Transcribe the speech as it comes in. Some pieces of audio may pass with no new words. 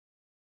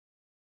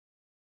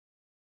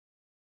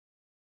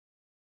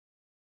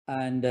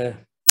And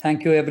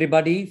thank you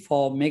everybody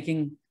for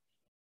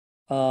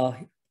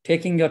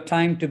taking your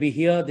time to be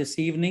here this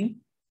evening.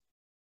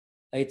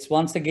 It's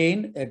once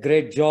again a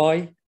great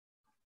joy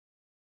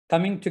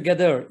coming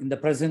together in the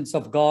presence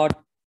of God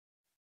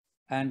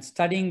and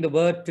studying the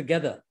word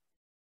together.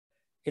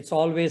 It's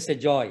always a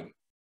joy.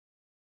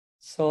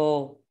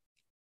 So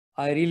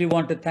I really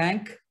want to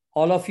thank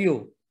all of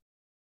you.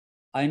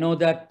 I know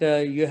that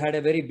you had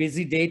a very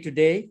busy day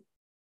today,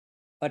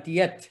 but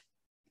yet,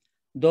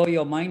 though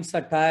your minds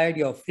are tired,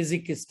 your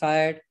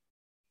physically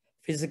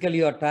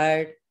you are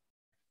tired,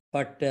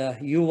 but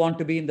you want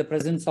to be in the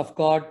presence of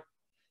God,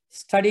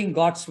 studying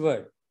God's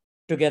word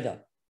together.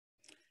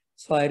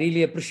 So I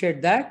really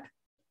appreciate that.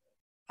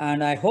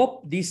 And I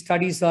hope these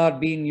studies are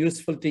being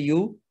useful to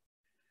you.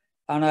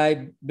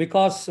 And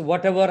because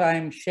whatever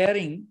I'm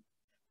sharing,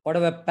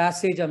 whatever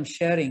passage I'm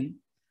sharing,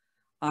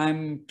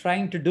 I'm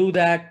trying to do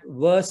that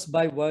verse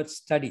by verse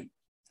study.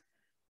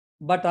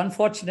 But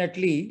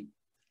unfortunately,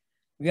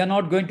 we are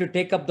not going to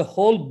take up the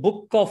whole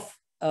book of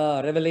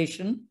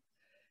Revelation,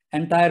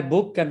 entire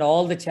book and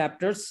all the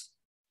chapters,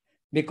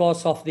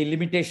 because of the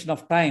limitation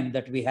of time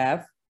that we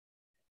have.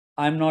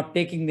 I'm not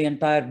taking the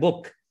entire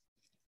book,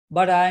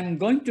 but I'm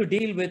going to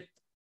deal with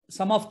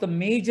some of the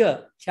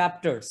major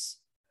chapters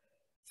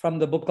from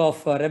the book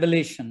of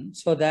Revelation,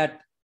 so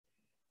that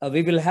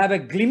we will have a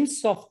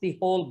glimpse of the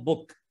whole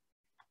book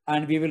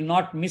and we will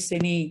not miss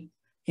any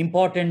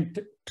important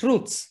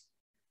truths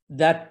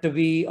that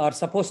we are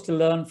supposed to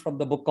learn from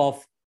the book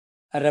of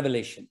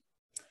Revelation.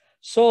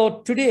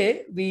 So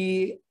today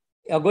we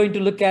are going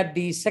to look at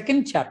the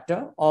second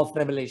chapter of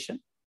Revelation.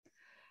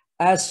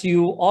 As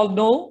you all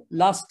know,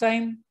 last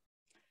time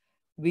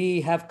we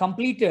have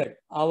completed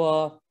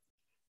our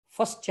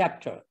first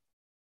chapter.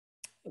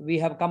 We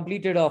have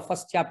completed our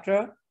first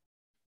chapter,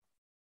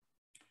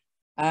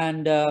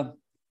 and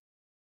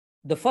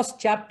the first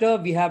chapter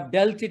we have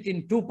dealt it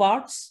in two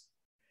parts.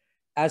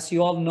 As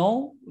you all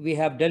know, we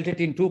have dealt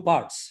it in two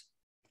parts.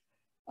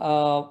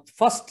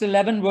 First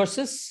 11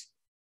 verses,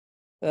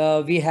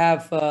 we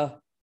have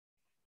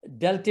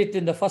dealt it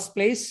in the first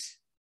place.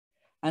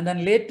 And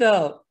then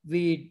later,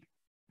 we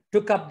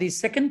took up the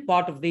second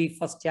part of the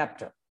first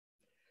chapter.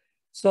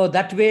 So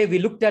that way, we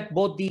looked at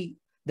both the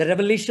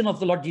revelation of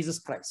the Lord Jesus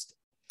Christ.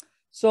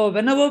 So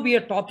whenever we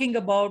are talking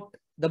about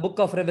the book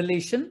of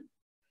Revelation,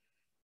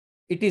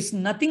 it is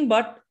nothing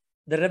but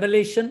the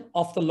revelation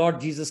of the Lord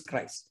Jesus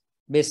Christ,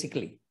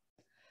 basically.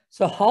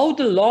 So how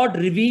the Lord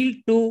revealed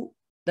to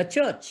the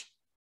church,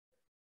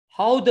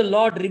 how the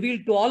Lord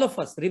revealed to all of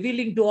us,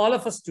 revealing to all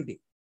of us today.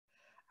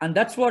 And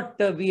that's what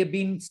we have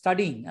been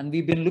studying and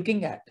we've been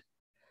looking at.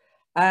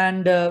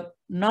 And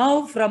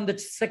now from the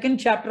second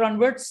chapter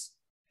onwards,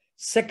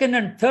 second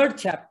and third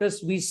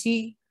chapters, we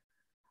see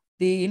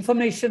the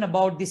information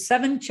about the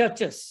seven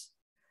churches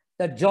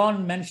that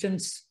John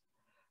mentions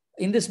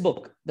in this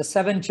book, the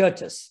seven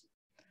churches.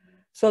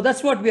 So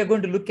that's what we are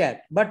going to look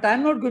at. But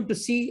I'm not going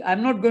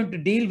to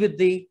deal with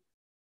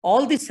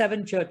all the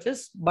seven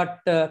churches, but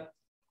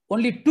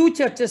only two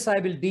churches I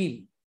will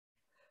deal.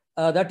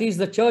 That is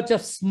the church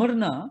of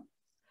Smyrna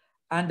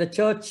and the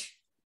church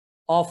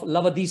of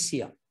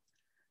Laodicea.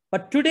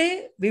 But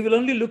today we will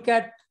only look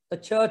at the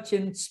church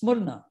in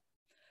Smyrna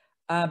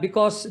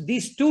because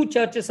these two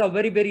churches are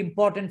very, very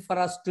important for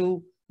us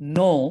to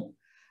know,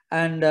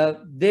 and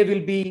they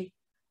will be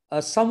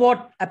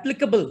somewhat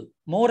applicable,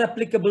 more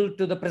applicable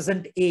to the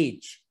present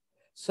age.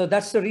 So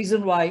that's the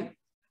reason why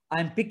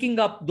I'm picking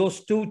up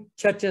those two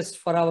churches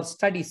for our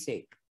study's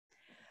sake.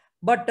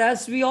 But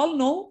as we all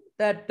know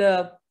that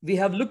we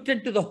have looked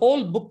into the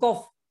whole book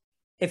of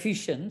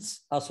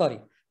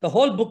the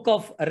whole book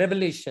of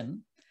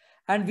Revelation.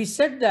 And we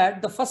said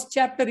that the first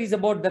chapter is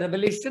about the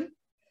revelation.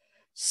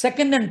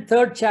 Second and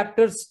third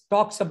chapters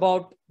talks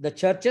about the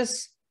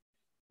churches.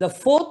 The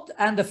fourth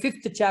and the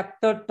fifth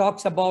chapter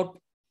talks about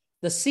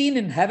the scene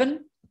in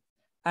heaven.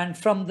 And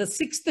from the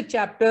sixth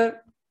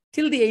chapter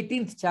till the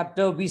 18th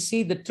chapter, we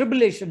see the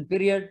tribulation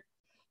period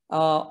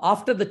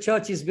after the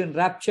church has been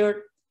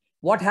raptured.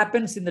 What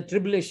happens in the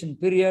tribulation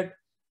period,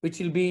 which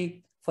will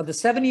be for the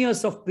 7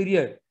 years of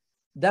period.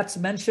 That's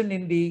mentioned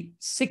in the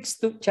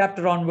 6th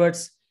chapter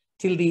onwards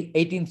till the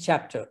 18th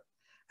chapter.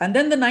 And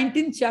then the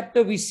 19th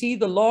chapter, we see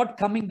the Lord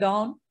coming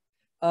down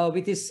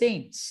with his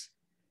saints.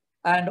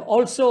 And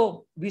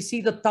also we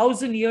see the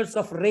 1,000 years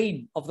of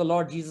reign of the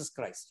Lord Jesus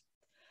Christ.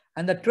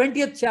 And the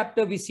 20th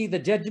chapter, we see the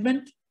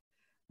judgment,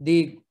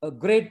 the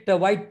great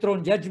white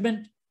throne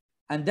judgment.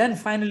 And then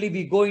finally,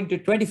 we go into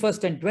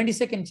 21st and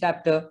 22nd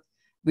chapter.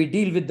 We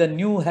deal with the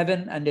new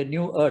heaven and a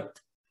new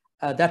earth.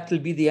 That will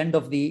be the end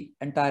of the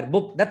entire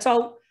book. That's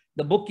how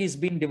the book is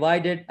being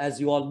divided, as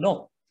you all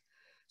know.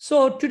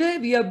 So today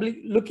we are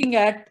looking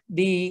at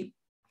the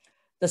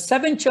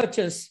seven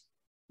churches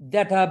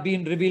that have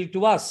been revealed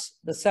to us.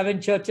 The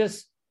seven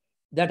churches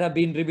that have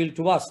been revealed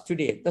to us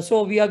today.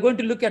 So we are going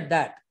to look at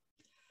that.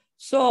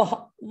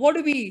 So what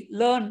do we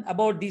learn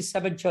about these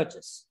seven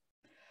churches?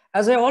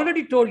 As I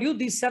already told you,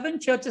 these seven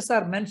churches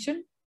are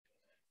mentioned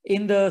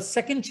in the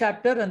second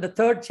chapter and the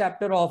third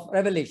chapter of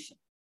Revelation.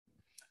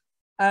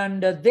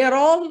 And they are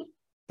all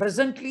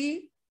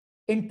presently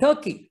in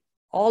Turkey.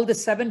 All the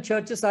 7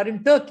 churches are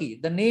in Turkey.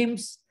 The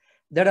names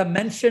that are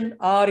mentioned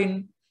are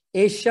in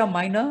Asia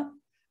Minor,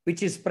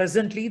 which is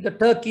presently the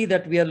Turkey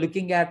that we are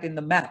looking at in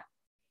the map.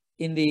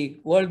 In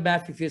the world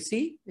map, if you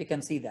see, we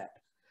can see that.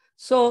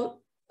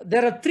 So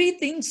there are 3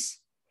 things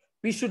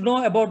we should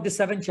know about the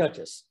 7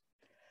 churches.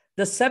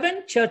 The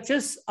 7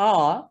 churches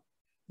are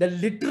the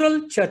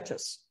literal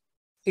churches.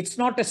 It's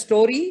not a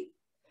story.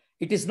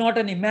 It is not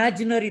an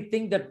imaginary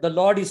thing that the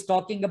Lord is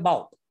talking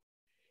about.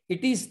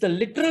 It is the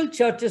literal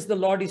churches the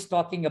Lord is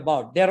talking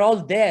about. They're all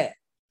there.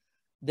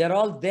 They're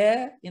all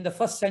there in the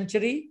 1st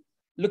century.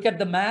 Look at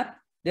the map.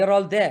 They're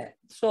all there.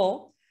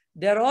 So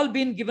they're all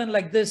being given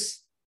like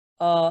this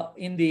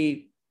in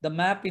the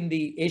map in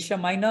the Asia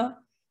Minor.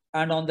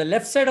 And on the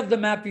left side of the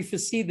map, if you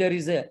see, there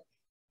is a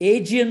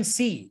Aegean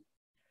Sea.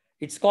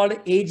 It's called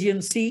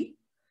Aegean Sea.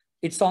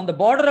 It's on the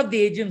border of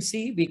the Aegean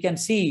Sea. We can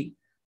see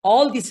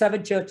all the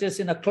 7 churches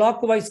in a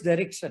clockwise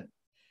direction.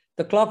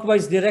 The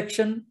clockwise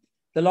direction,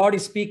 the Lord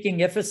is speaking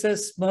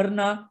Ephesus,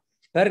 Smyrna,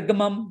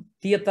 Pergamum,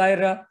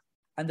 Thyatira,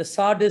 and the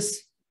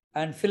Sardis,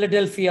 and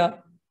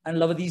Philadelphia, and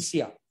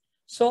Laodicea.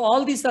 So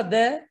all these are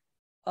there,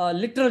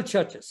 literal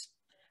churches.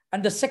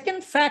 And the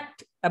second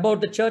fact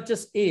about the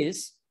churches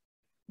is,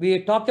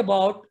 we talk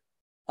about,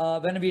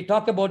 when we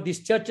talk about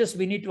these churches,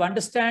 we need to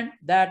understand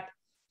that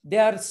they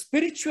are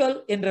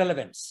spiritual in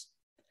relevance.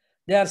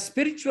 They are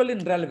spiritual in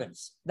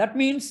relevance. That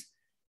means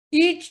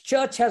each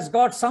church has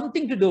got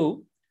something to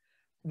do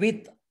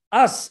with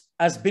us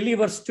as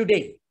believers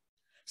today,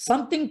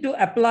 something to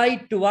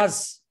apply to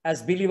us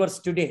as believers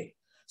today.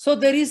 So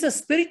there is a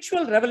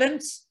spiritual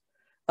relevance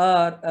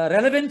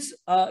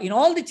in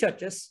all the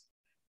churches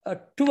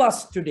to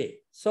us today.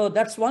 So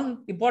that's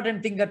one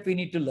important thing that we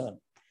need to learn.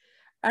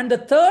 And the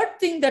third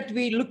thing that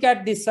we look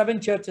at these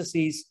 7 churches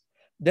is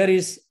there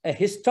is a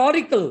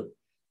historical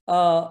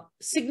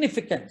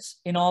significance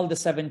in all the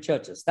 7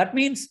 churches. That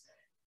means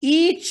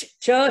each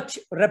church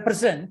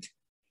represents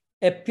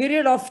a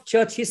period of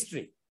church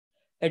history,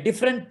 a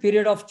different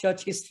period of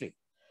church history.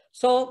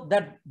 So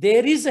that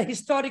there is a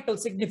historical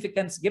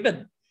significance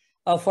given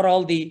for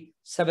all the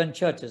 7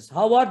 churches.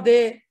 How are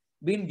they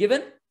being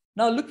given?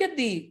 Now look at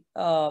the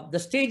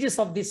stages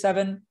of the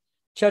 7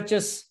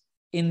 churches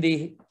in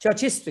the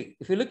church history.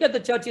 If you look at the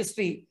church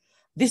history,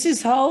 this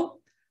is how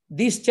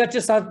these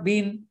churches are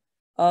being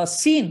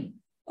seen,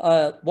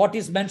 what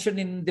is mentioned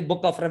in the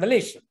book of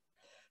Revelation.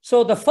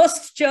 So the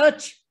first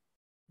church,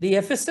 the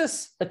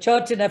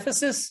church in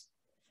Ephesus,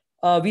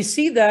 we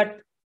see that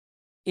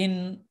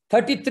in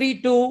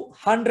 33 to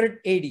 100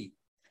 AD.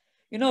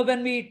 You know,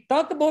 when we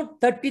talk about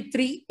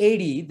 33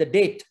 AD, the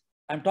date,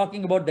 I'm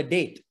talking about the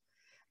date.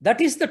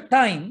 That is the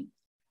time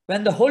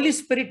when the Holy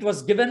Spirit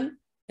was given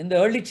in the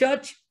early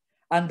church.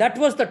 And that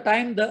was the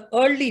time the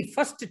early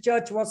first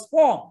church was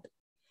formed.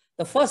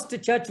 The first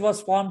church was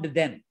formed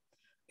then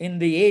in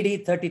the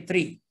AD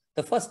 33.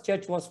 The first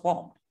church was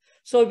formed.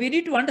 So we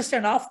need to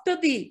understand after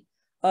the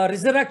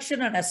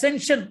resurrection and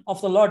ascension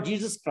of the Lord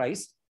Jesus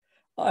Christ,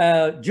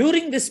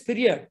 during this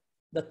period,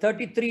 the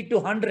 33 to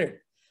 100,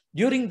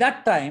 during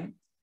that time,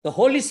 the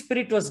Holy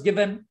Spirit was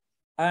given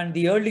and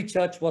the early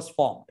church was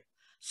formed.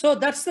 So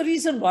that's the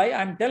reason why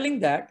I'm telling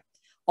that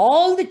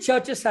all the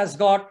churches has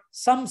got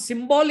some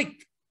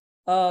symbolic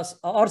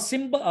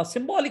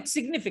symbolic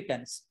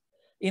significance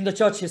in the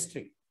church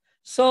history.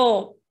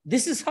 So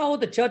this is how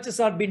the churches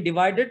are being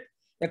divided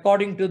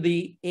according to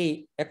the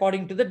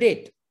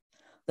date.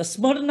 The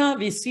Smyrna,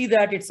 we see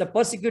that it's a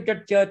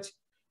persecuted church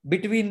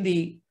between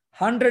the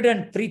 100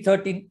 and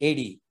 313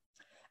 AD.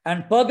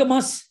 And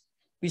Pergamos,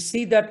 we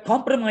see that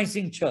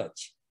compromising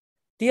church.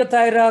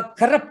 Thyatira,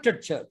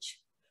 corrupted church.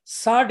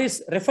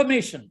 Sardis,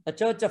 Reformation, the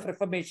church of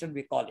Reformation,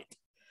 we call it.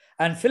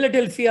 And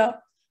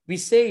Philadelphia, we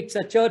say it's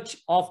a church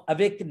of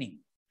awakening.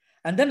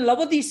 And then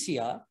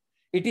Laodicea,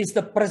 it is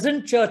the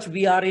present church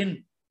we are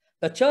in.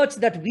 The church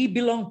that we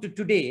belong to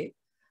today,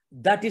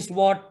 that is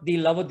what the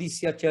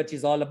Laodicea church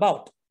is all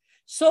about.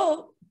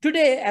 So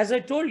today, as I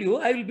told you,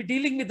 I will be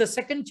dealing with the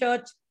second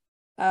church,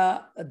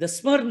 the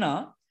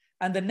Smyrna,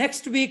 and the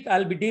next week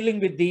I'll be dealing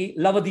with the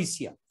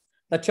Laodicea,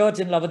 the church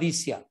in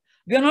Laodicea.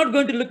 We are not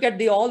going to look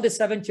at all the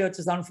 7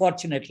 churches,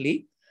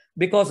 unfortunately,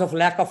 because of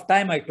lack of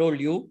time, I told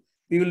you.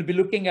 We will be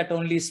looking at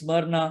only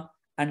Smyrna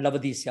and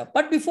Laodicea.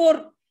 But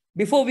before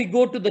we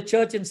go to the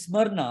church in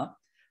Smyrna,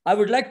 I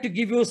would like to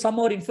give you some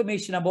more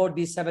information about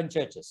these 7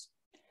 churches.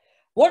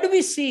 What do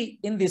we see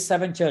in these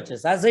 7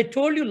 churches? As I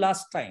told you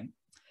last time,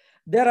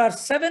 there are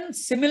 7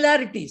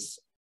 similarities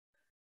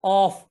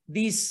of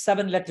these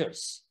 7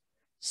 letters.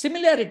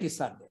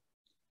 Similarities are there.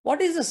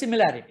 What is the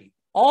similarity?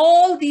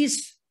 All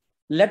these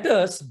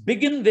letters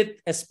begin with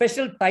a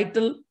special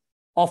title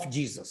of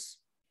Jesus.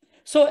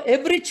 So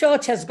every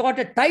church has got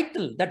a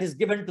title that is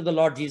given to the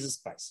Lord Jesus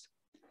Christ.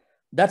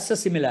 That's the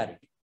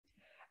similarity.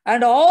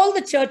 And all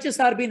the churches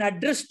are being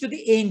addressed to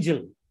the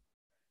angel.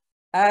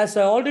 As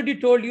I already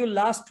told you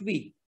last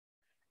week,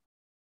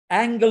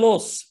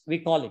 angelos, we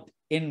call it.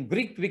 In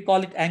Greek, we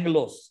call it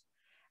angelos.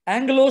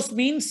 Angelos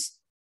means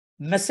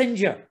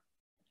messenger.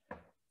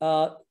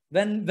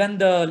 when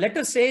the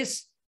letter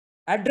says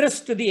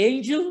addressed to the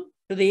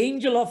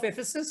angel of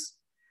Ephesus,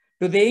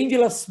 to the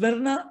angel of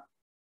Smyrna,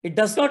 it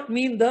does not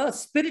mean the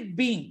spirit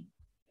being.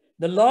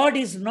 The Lord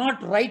is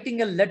not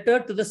writing a letter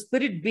to the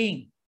spirit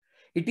being.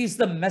 It is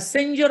the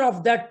messenger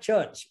of that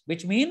church,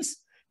 which means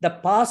the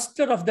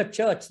pastor of the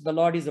church the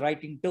Lord is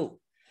writing to.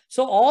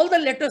 So all the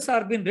letters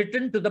are being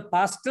written to the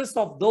pastors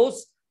of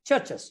those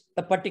churches,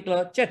 the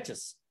particular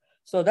churches.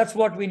 So that's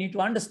what we need to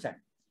understand.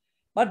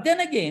 But then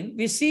again,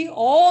 we see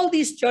all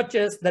these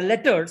churches, the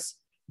letters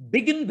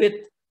begin with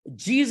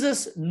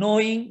Jesus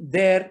knowing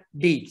their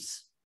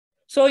deeds.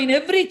 So in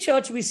every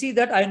church, we see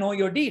that I know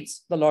your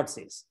deeds, the Lord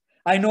says.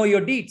 I know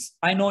your deeds.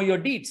 I know your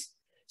deeds.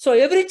 So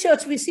every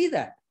church, we see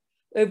that.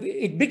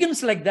 It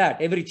begins like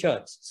that, every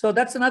church. So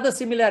that's another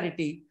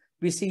similarity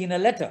we see in a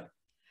letter.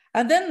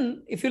 And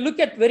then if you look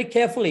at very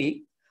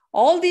carefully,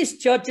 all these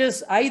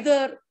churches,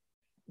 either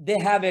they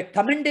have a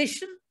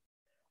commendation,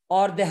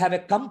 or they have a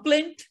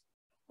complaint,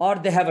 or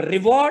they have a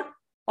reward,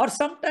 or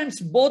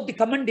sometimes both the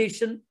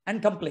commendation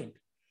and complaint.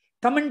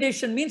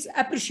 Commendation means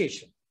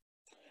appreciation.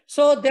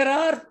 So there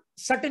are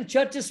certain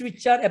churches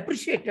which are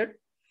appreciated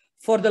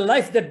for the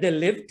life that they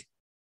lived,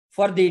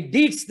 for the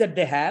deeds that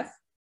they have.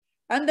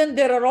 And then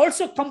there are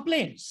also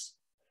complaints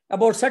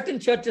about certain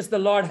churches the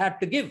Lord had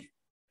to give.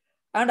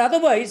 And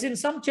otherwise, in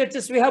some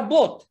churches, we have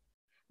both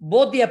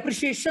the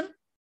appreciation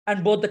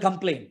and both the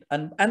complaint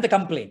and the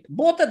complaint.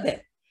 Both are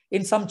there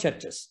in some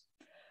churches.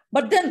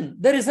 But then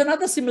there is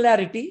another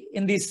similarity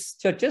in these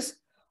churches.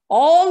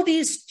 All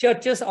these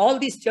churches,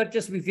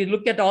 if you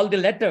look at all the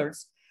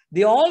letters,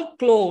 they all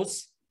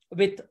close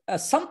with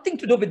something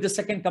to do with the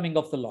second coming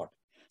of the Lord.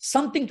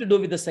 Something to do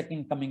with the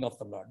second coming of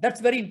the Lord. That's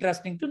very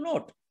interesting to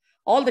note.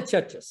 All the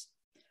churches.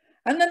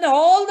 And then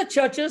all the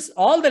churches,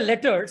 all the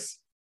letters,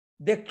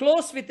 they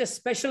close with a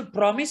special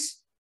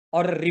promise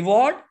or a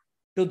reward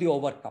to the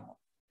overcomer.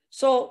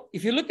 So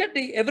if you look at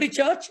every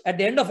church, at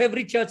the end of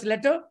every church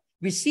letter,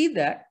 we see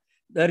that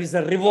there is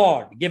a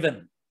reward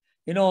given.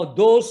 You know,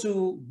 those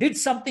who did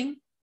something,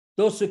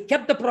 those who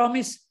kept the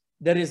promise,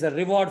 there is a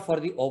reward for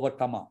the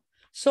overcomer.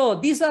 So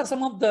these are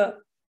some of the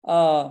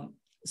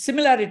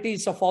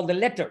similarities of all the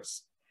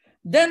letters.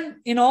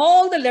 Then in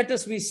all the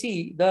letters we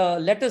see, the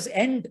letters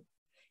end,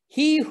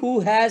 he who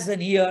has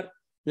an ear,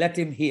 let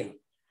him hear.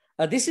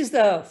 This is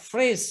the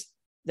phrase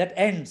that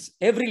ends.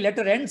 Every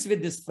letter ends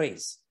with this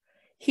phrase.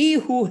 He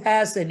who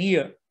has an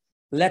ear,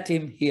 let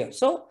him hear.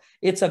 So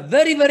it's a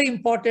very, very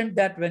important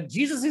that when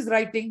Jesus is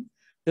writing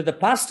to the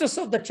pastors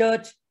of the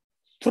church,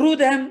 through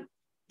them,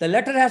 the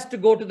letter has to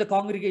go to the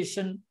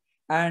congregation,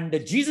 and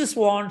Jesus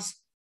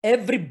wants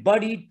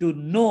everybody to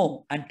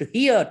know and to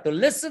hear, to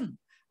listen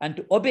and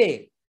to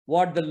obey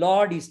what the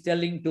Lord is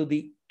telling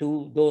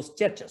to those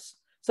churches.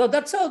 So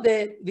that's how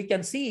we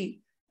can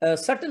see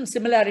certain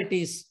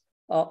similarities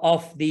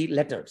of the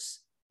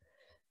letters.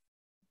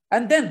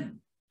 And then,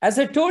 as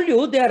I told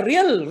you, they are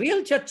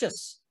real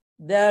churches.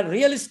 They are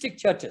realistic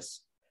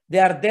churches. They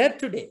are there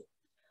today.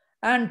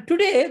 And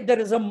today, there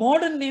is a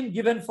modern name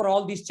given for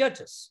all these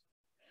churches.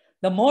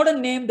 The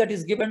modern name that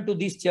is given to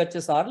these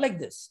churches are like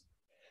this.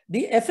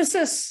 The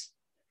Ephesus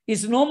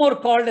is no more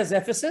called as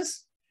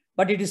Ephesus,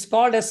 but it is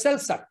called as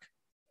Selçuk.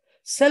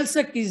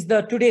 Selçuk is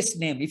the today's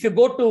name. If you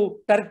go to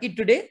Turkey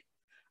today,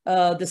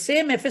 the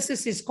same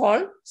Ephesus is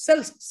called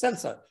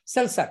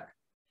Selçuk.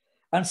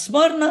 And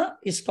Smyrna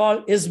is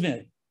called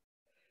Izmir.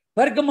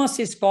 Pergamos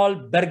is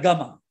called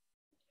Bergama.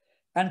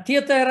 And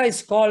Thyatira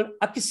is called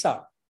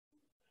Akisa.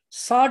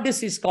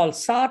 Sardis is called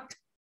Sart.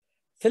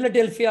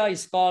 Philadelphia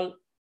is called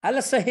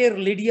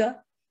Alasahir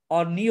Lydia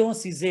or Neo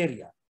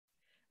Caesarea.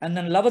 And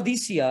then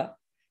Laodicea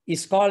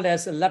is called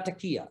as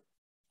Latakia.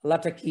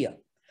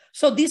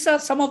 So these are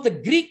some of the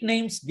Greek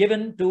names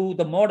given to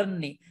the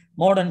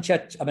modern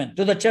church,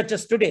 to the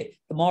churches today,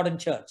 the modern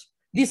church.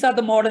 These are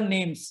the modern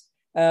names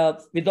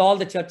with all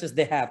the churches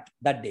they have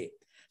that day.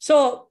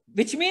 So,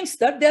 which means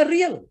that they're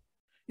real.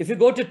 If you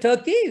go to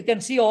Turkey, you can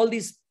see all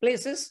these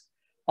places.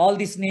 All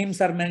these names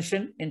are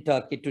mentioned in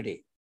Turkey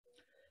today.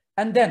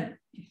 And then,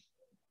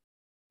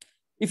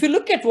 if you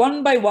look at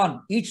one by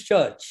one, each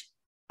church,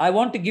 I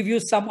want to give you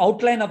some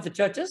outline of the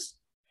churches,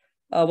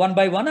 one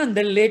by one, and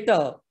then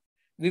later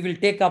we will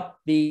take up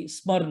the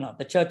Smyrna,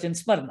 the church in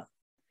Smyrna.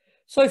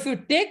 So if you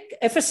take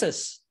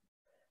Ephesus,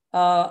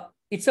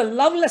 it's a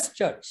loveless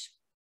church.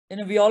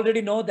 We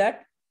already know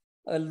that.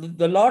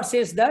 The Lord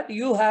says that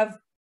you have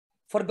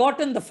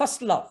forgotten the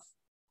first love.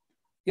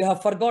 You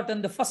have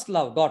forgotten the first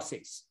love, God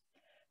says.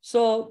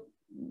 So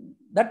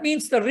that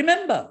means to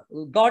remember.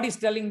 God is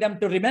telling them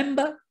to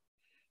remember,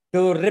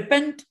 to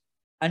repent,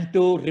 and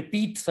to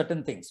repeat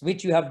certain things,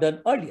 which you have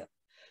done earlier.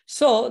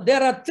 So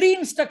there are 3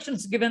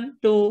 instructions given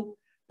to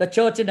the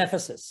church in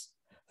Ephesus.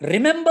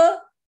 Remember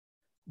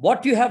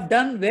what you have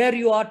done, where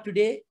you are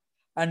today,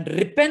 and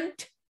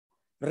repent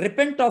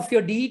of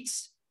your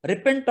deeds,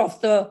 repent of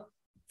the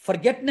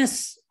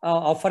forgetfulness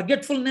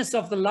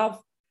of the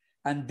love,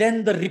 and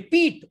then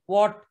repeat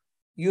what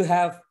you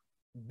have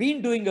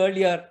been doing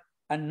earlier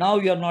and now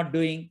you are not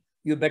doing.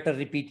 You better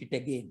repeat it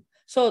again.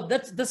 So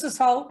this is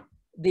how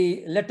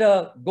the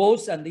letter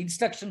goes and the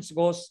instructions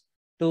goes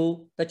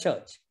to the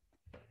church.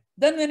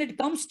 Then when it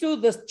comes to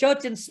the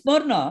church in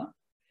Smyrna,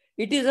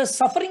 it is a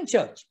suffering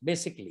church,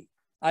 basically.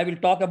 I will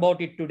talk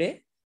about it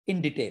today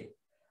in detail.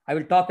 I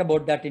will talk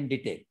about that in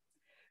detail.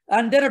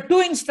 And there are two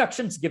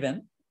instructions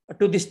given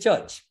to this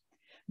church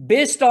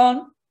based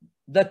on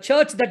the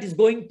church that is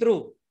going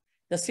through,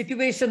 the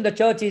situation the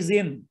church is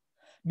in.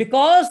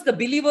 Because the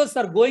believers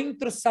are going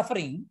through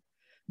suffering,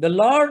 the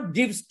Lord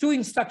gives two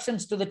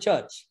instructions to the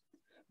church.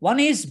 One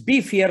is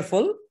be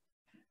fearful,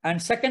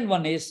 and second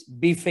one is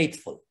be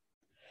faithful.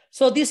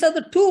 So these are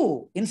the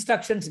two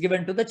instructions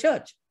given to the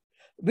church,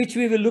 which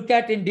we will look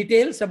at in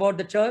details about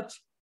the church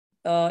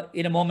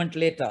in a moment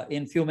later,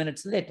 in a few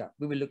minutes later.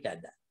 We will look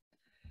at that.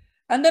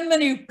 And then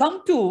when you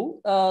come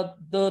to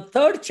the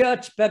third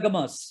church,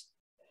 Pergamos,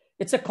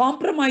 it's a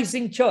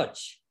compromising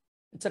church.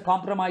 It's a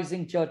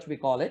compromising church, we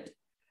call it,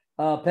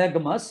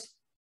 Pergamos.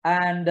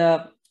 And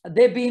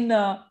they've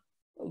been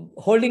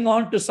holding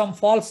on to some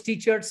false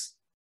teachers,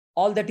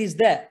 all that is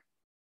there.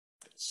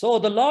 So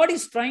the Lord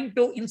is trying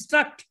to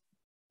instruct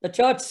the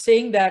church,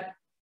 saying that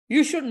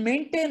you should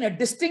maintain a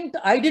distinct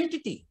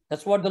identity.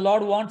 That's what the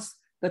Lord wants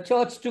the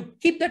church to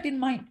keep that in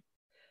mind.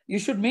 You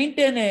should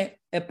maintain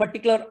a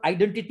particular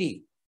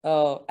identity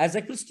as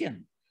a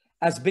Christian,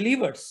 as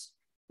believers.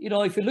 You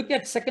know, if you look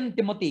at 2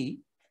 Timothy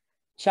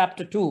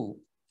chapter 2,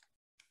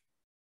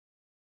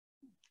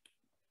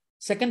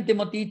 2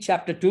 Timothy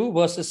chapter 2,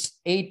 verses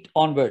 8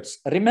 onwards.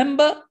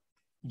 Remember,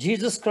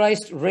 Jesus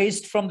Christ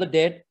raised from the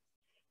dead,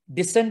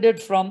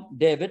 descended from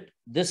David.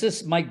 This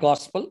is my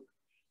gospel,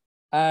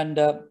 and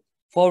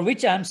for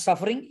which I am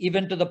suffering,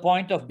 even to the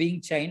point of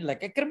being chained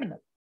like a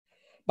criminal.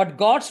 But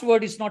God's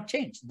word is not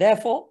changed.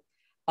 Therefore,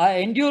 I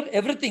endure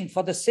everything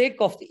for the sake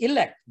of the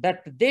elect,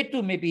 that they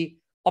too may be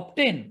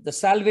obtain the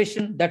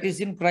salvation that is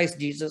in Christ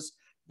Jesus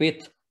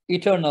with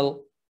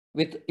eternal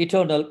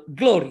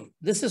glory.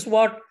 This is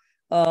what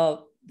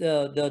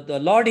the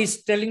Lord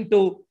is telling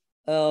to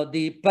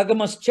the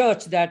Pergamos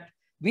church, that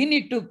we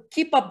need to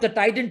keep up that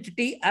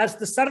identity as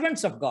the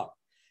servants of God,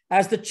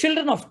 as the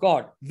children of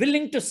God,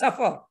 willing to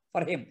suffer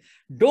for Him.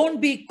 Don't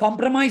be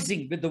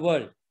compromising with the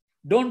world.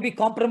 Don't be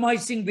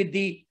compromising with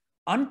the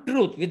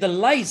untruth, with the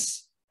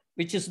lies,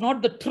 which is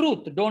not the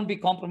truth. Don't be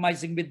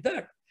compromising with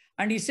that.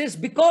 And he says,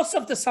 because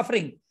of the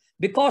suffering,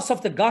 because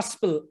of the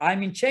gospel,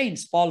 I'm in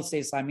chains. Paul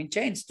says, I'm in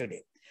chains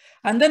today.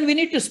 And then we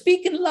need to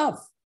speak in love.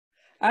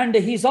 And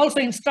he's also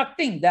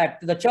instructing that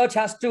the church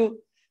has to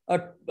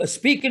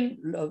speak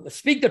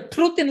the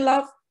truth in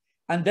love.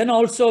 And then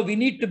also we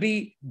need to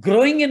be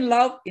growing in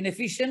love in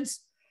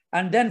Ephesians.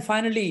 And then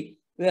finally,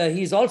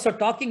 he's also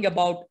talking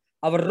about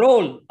our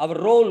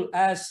role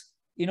as,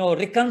 you know,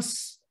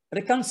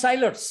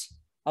 reconcilers,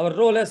 our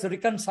role as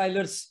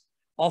reconcilers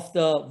of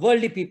the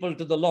worldly people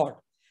to the Lord.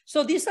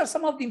 So these are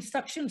some of the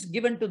instructions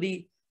given to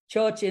the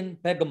church in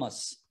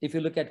Pergamos, if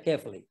you look at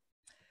carefully.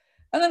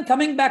 And then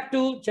coming back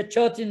to the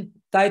church in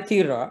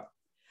Thyatira,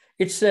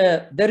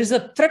 there is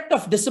a threat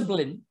of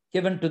discipline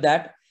given to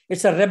that.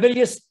 It's a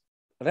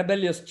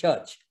rebellious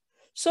church.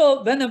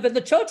 So when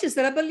the church is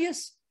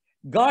rebellious,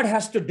 God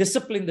has to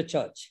discipline the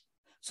church.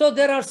 So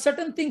there are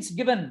certain things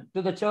given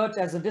to the church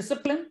as a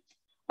discipline.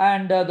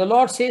 And the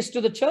Lord says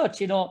to the church,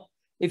 you know,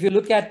 if you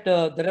look at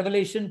the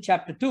Revelation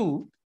chapter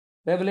 2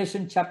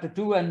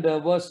 and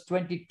verse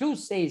 22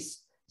 says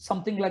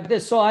something like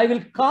this. So I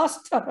will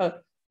cast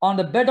her on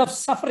the bed of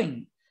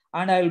suffering,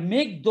 and I will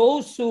make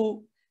those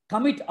who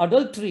commit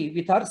adultery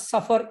with her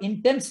suffer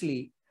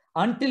intensely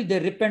until they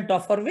repent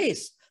of her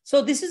ways.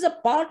 So this is a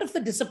part of the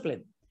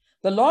discipline.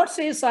 The Lord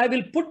says, I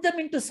will put them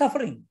into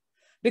suffering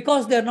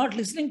because they are not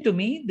listening to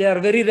me. They are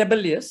very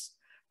rebellious,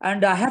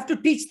 and I have to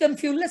teach them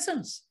few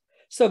lessons.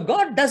 So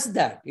God does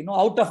that, you know,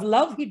 out of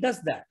love, He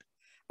does that.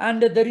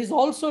 And there is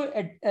also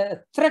a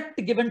threat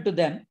given to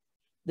them.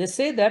 They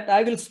say that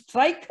I will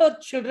strike her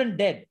children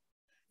dead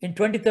in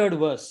 23rd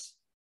verse.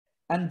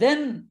 And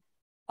then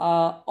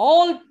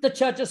all the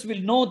churches will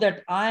know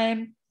that I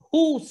am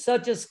who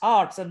searches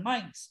hearts and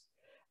minds,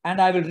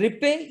 and I will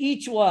repay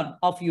each one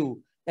of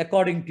you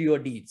according to your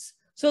deeds.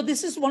 So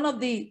this is one of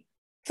the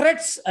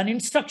threats and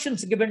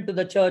instructions given to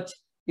the church,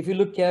 if you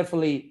look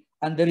carefully.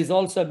 And there is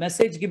also a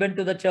message given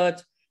to the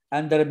church,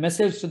 and there are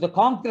message to the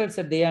conquerors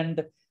at the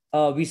end.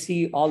 We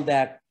see all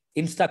that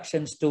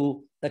instructions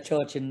to the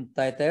church in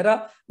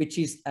Thyatira, which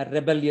is a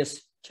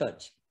rebellious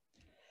church.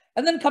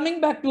 And then coming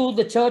back to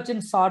the church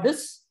in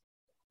Sardis,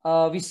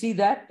 we see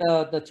that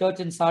the church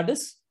in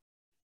Sardis,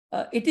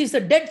 it is a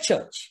dead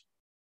church.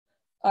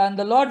 And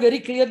the Lord very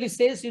clearly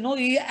says, you know,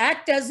 you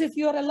act as if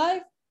you are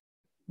alive,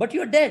 but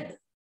you're dead.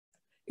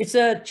 It's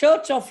a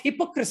church of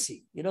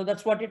hypocrisy. You know,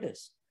 that's what it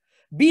is.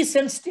 Be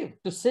sensitive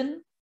to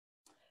sin,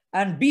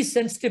 and be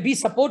sensitive, be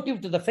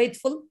supportive to the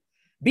faithful,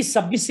 be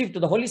submissive to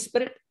the Holy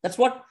Spirit. That's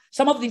what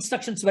some of the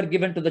instructions were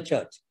given to the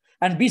church.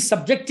 And be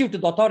subjective to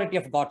the authority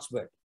of God's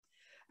word.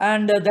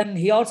 And then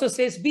he also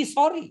says, be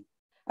sorry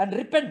and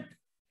repent.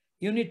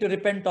 You need to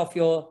repent of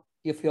your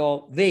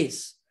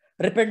ways,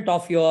 repent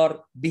of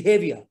your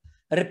behavior,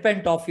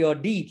 repent of your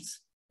deeds,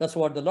 That's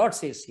what the Lord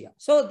says here.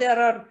 So there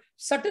are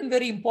certain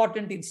very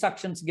important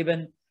instructions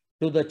given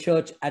to the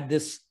church at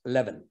this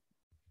level.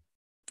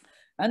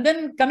 And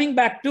then coming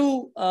back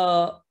to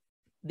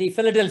the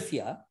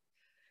Philadelphia,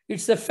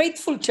 it's a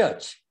faithful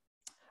church.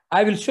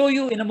 I will show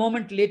you in a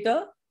moment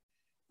later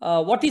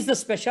what is the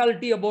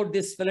specialty about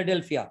this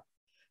Philadelphia.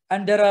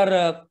 And there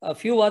are a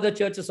few other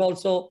churches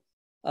also.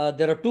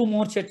 There are 2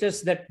 more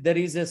churches that there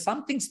is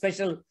something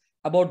special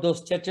about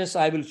those churches.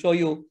 I will show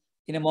you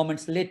in a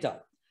moment later.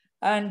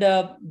 And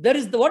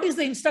what is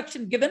the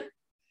instruction given?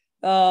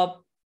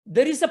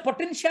 There is a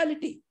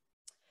potentiality.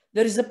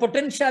 There is a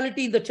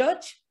potentiality in the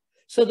church.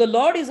 So the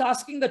Lord is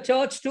asking the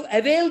church to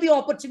avail the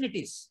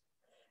opportunities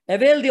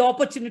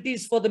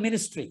for the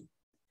ministry.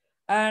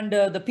 And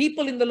the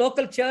people in the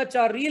local church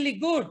are really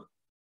good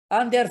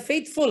and they're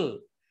faithful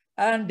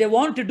and they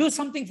want to do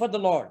something for the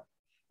Lord.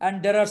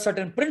 And there are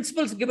certain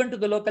principles given to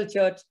the local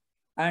church.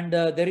 And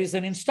there is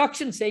an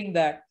instruction saying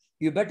that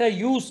you better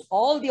use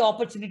all the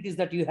opportunities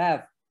that you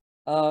have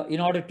in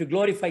order to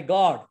glorify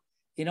God,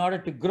 in order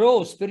to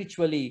grow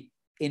spiritually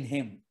in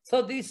Him.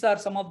 So these are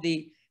some of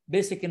the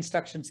basic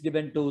instructions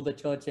given to the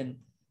church in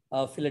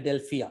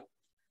Philadelphia.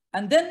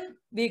 And then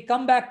we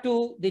come back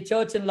to the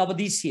church in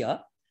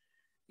Laodicea.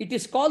 It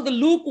is called the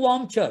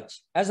lukewarm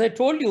church. As I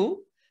told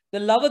you, the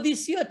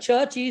Laodicea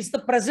church is the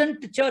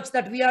present church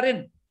that we are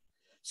in.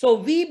 So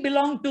we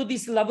belong to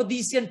this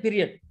Laodicean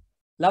period,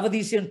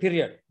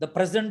 the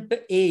present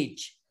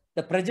age,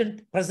 the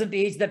present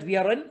age that we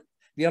are in.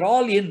 We are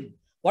all in.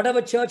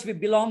 Whatever church we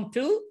belong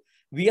to,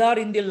 we are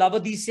in the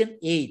Laodicean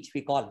age,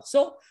 we call it.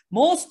 So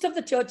most of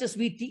the churches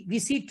we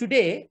see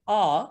today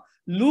are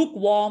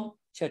lukewarm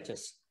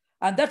churches.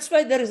 And that's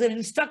why there is an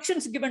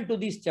instructions given to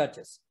these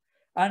churches.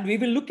 And we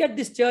will look at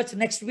this church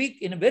next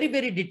week in a very,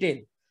 very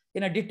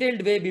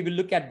detailed way. We will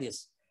look at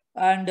this.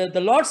 And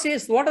the Lord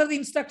says, what are the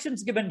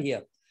instructions given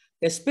here?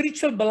 A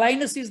spiritual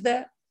blindness is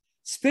there.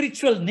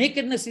 Spiritual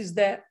nakedness is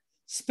there.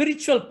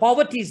 Spiritual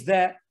poverty is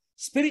there.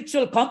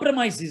 Spiritual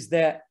compromise is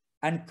there.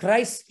 And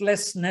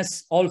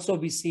Christlessness also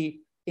we see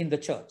in the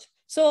church.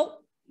 So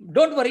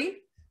don't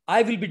worry.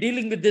 I will be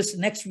dealing with this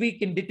next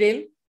week in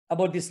detail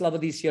about this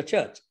Laodicea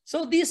church.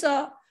 So these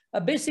are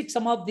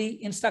some of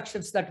the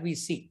instructions that we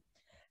see.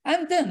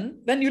 And then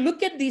when you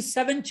look at these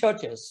 7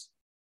 churches,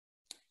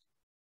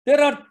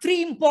 there are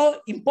 3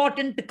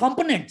 important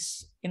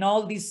components in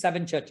all these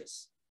 7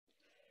 churches.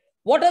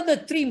 What are the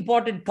 3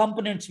 important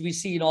components we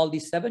see in all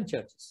these 7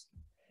 churches?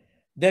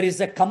 There is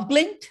a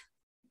complaint,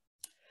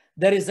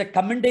 there is a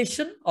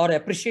commendation or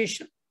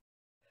appreciation,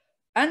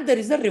 and there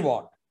is a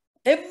reward.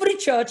 Every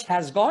church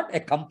has got a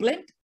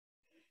complaint,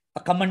 a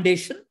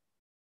commendation,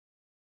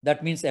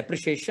 that means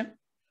appreciation,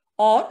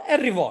 or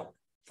a reward.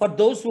 For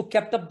those who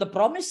kept up the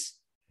promise,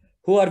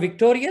 who are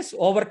victorious,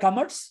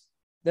 overcomers,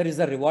 there is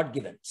a reward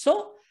given.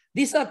 So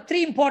these are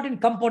 3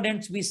 important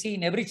components we see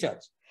in every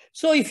church.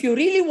 So if you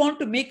really want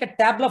to make a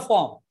tabular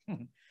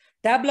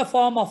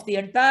form of the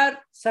entire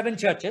 7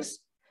 churches,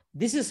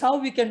 this is how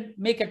we can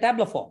make a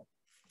tabular form.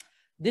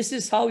 This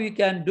is how you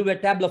can do a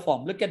tabular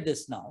form. Look at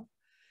this now.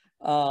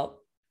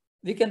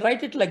 We can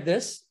write it like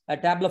this, a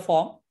tabular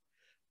form.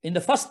 In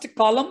the first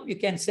column, you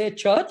can say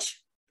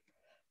church.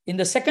 In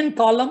the second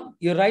column,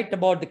 you write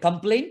about the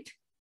complaint.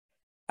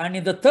 And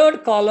in the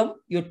third column,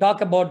 you talk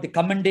about the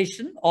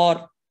commendation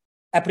or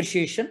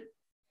appreciation.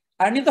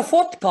 And in the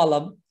fourth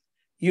column,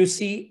 you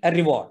see a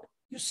reward.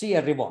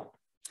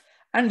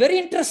 And very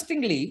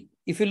interestingly,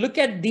 if you look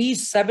at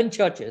these 7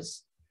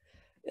 churches,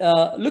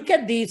 look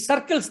at the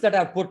circles that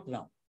I've put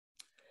now.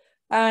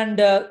 And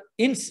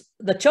in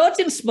the church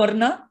in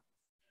Smyrna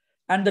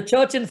and the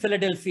church in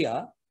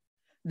Philadelphia,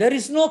 there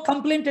is no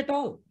complaint at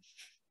all.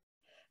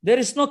 There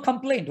is no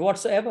complaint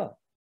whatsoever.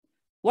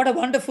 What a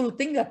wonderful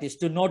thing that is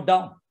to note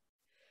down.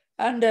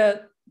 And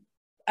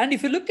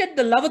if you look at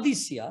the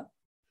Laodicea,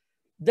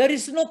 there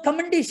is no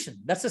commendation.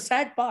 That's the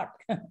sad part.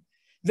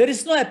 There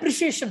is no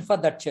appreciation for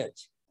that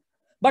church.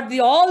 But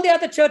all the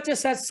other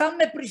churches have some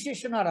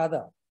appreciation or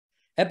other.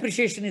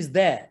 Appreciation is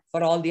there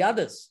for all the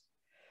others.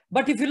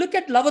 But if you look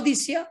at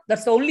Laodicea,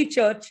 that's the only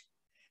church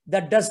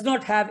that does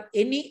not have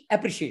any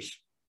appreciation.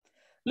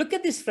 Look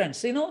at this,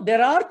 friends.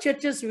 There are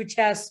churches which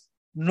has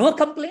no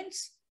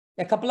complaints,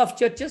 a couple of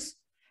churches,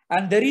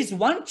 and there is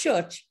one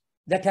church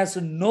that has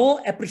no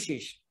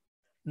appreciation.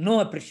 No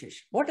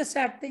appreciation. What a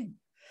sad thing.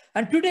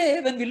 And today,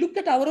 when we look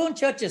at our own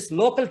churches,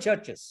 local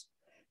churches,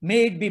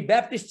 may it be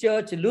Baptist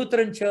Church,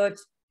 Lutheran Church,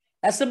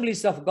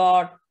 Assemblies of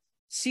God,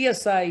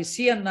 CSI,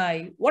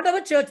 CNI,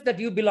 whatever church that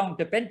you belong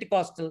to,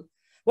 Pentecostal,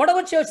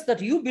 whatever church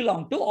that you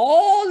belong to,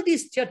 all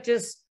these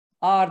churches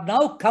are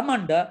now come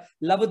under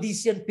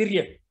Laodicean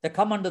period. They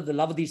come under the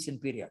Laodicean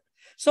period.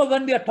 So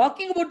when we are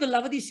talking about the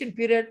Laodicean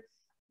period,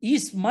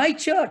 is my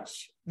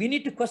church, we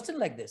need to question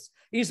like this,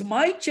 is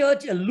my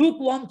church a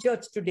lukewarm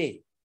church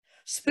today?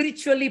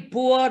 Spiritually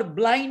poor,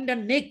 blind,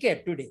 and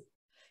naked today?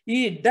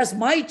 Does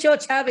my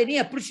church have any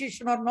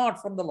appreciation or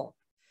not from the Lord?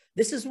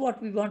 This is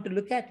what we want to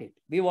look at it.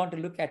 We want to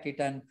look at it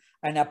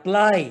and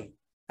apply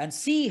and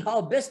see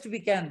how best we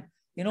can,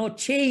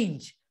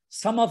 change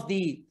some of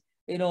the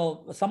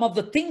some of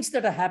the things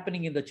that are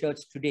happening in the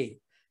church today.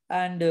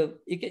 And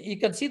you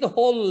can see the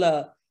whole,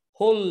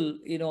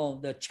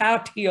 the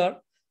chart here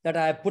that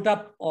I put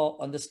up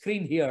on the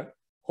screen here,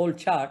 whole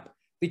chart,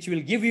 which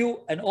will give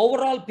you an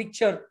overall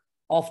picture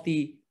of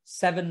the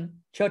 7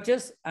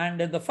 churches.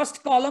 And in the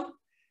first column,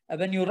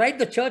 when you write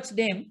the church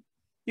name,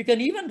 you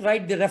can even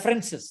write the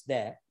references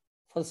there.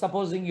 For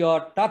supposing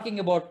you're talking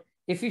about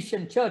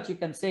Ephesian church, you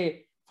can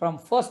say from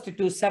 1st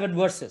to 7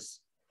 verses.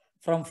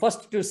 From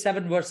 1st to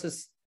 7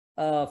 verses,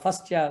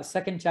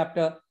 second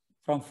chapter,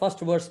 from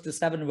 1st verse to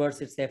 7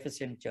 verse, it's the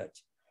Ephesian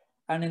church.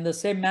 And in the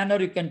same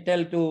manner, you can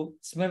tell to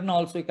Smyrna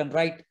also, you can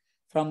write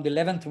from the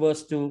 11th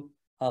verse to,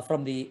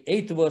 from the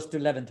 8th verse to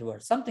 11th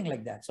verse, something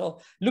like that. So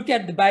look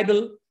at the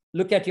Bible,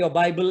 look at your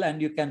Bible,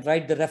 and you can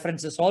write the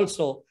references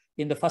also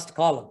in the first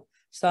column.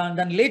 So, and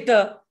then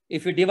later,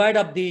 if you divide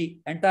up the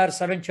entire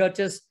 7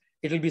 churches,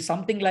 it will be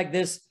something like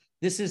this.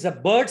 This is a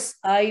bird's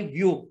eye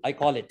view, I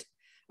call it.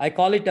 I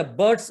call it a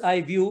bird's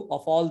eye view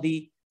of all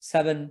the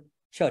 7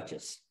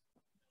 churches.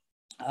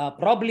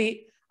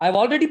 Probably, I've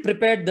already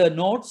prepared the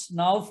notes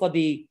now for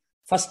the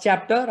first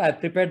chapter. I've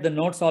prepared the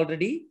notes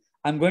already.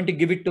 I'm going to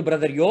give it to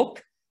Brother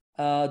Yoke.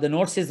 The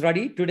notes is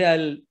ready. Today,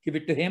 I'll give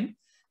it to him,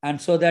 and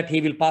so that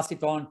he will pass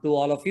it on to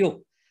all of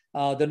you.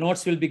 The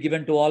notes will be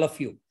given to all of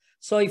you.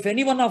 So if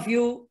any one of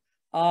you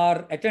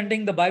are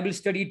attending the Bible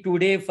study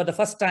today for the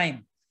first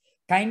time,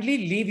 kindly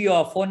leave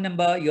your phone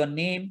number, your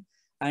name,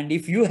 and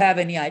if you have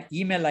any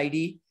email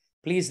ID,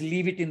 please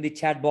leave it in the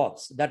chat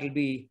box. That will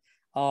be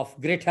of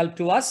great help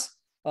to us.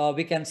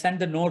 We can send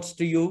the notes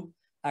to you,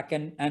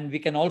 and we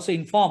can also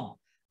inform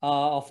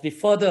of the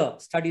further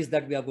studies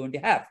that we are going to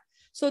have.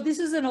 So this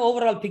is an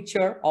overall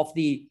picture of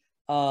the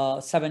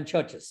 7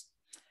 churches.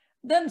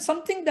 Then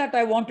something that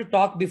I want to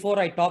talk before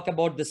I talk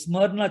about the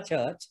Smyrna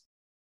church,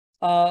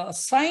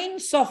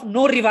 signs of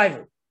no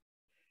revival.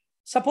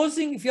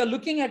 Supposing if you're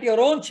looking at your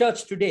own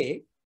church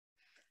today,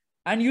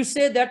 and you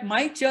say that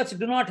my church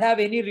do not have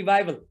any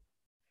revival,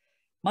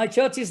 my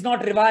church is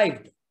not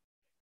revived,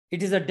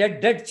 it is a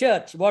dead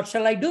church, what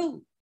shall I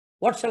do?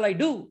 What shall I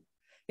do?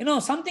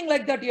 Something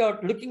like that, you're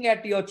looking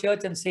at your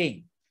church and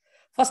saying.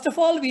 First of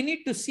all, we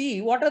need to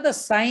see what are the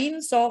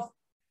signs of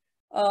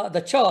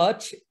the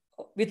church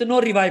with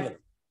no revival.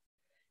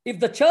 If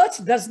the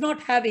church does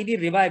not have any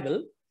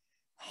revival,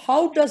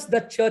 how does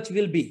the church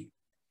will be?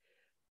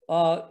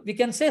 We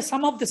can say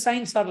some of the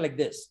signs are like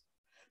this.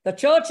 The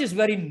church is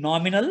very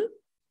nominal.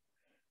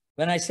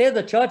 When I say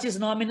the church is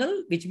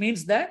nominal, which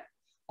means that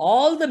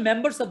all the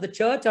members of the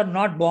church are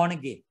not born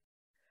again.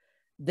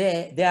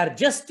 They are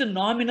just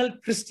nominal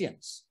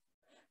Christians.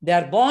 They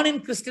are born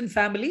in Christian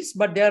families,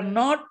 but they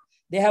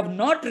have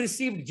not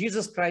received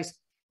Jesus Christ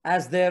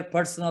as their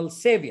personal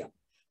savior.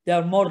 They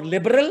are more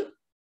liberal.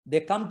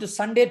 They come to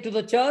Sunday to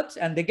the church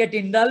and they get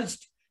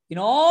indulged in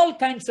all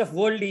kinds of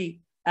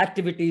worldly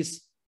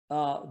activities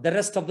the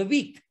rest of the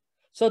week.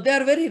 So they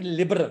are very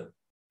liberal.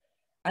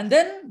 And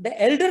then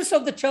the elders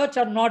of the church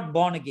are not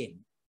born again.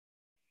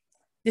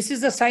 This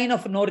is the sign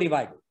of no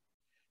revival.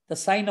 The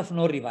sign of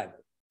no revival.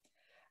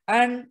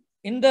 And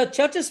in the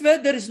churches where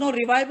there is no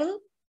revival,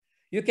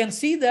 you can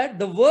see that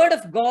the word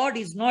of God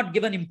is not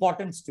given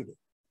importance today.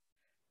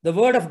 The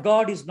word of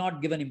God is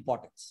not given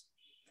importance.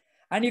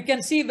 And you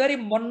can see very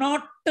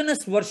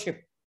monotonous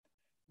worship.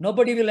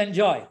 Nobody will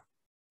enjoy.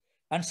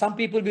 And some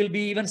people will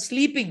be even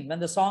sleeping when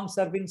the songs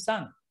are being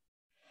sung.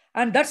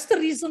 And that's the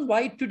reason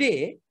why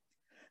today,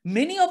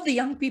 many of the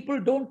young people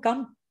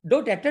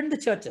don't attend the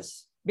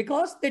churches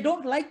because they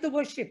don't like the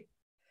worship.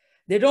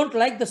 They don't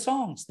like the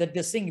songs that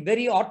they sing,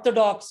 very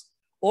orthodox,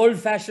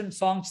 old-fashioned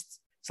songs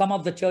some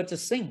of the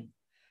churches sing.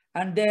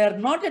 And they are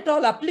not at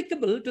all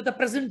applicable to the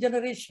present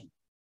generation.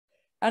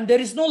 And there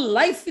is no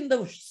life in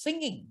the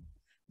singing.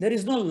 There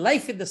is no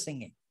life in the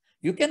singing.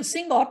 You can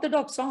sing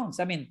orthodox songs.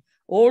 I mean,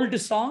 old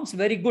songs,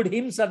 very good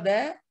hymns are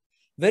there.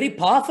 Very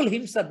powerful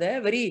hymns are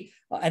there. Very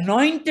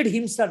anointed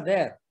hymns are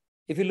there.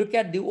 If you look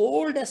at the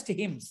oldest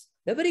hymns,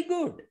 they're very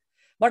good.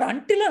 But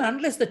until and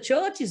unless the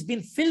church is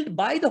being filled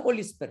by the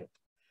Holy Spirit,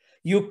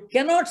 you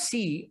cannot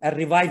see a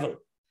revival.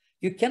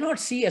 You cannot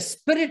see a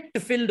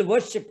spirit-filled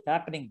worship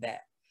happening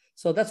there.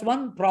 So that's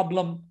one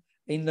problem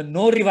in the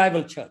no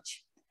revival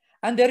church.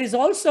 And there is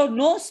also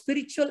no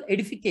spiritual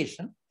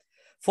edification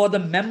for the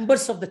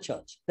members of the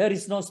church. There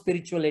is no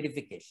spiritual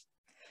edification.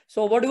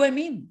 So what do I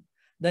mean?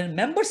 The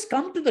members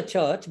come to the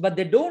church, but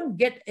they don't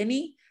get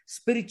any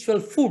spiritual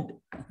food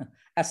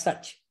as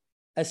such.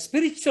 A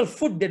spiritual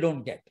food they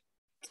don't get.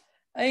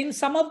 In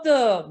some of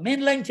the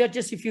mainline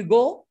churches, if you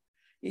go,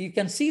 you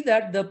can see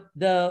that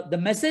the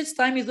message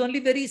time is only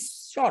very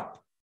short,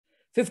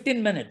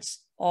 15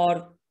 minutes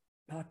or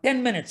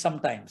 10 minutes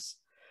sometimes.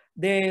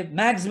 The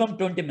maximum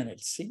 20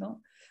 minutes,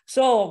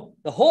 So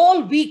the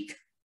whole week,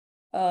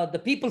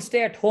 the people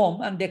stay at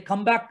home and they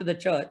come back to the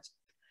church.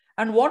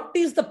 And what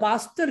is the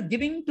pastor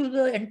giving to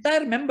the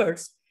entire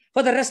members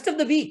for the rest of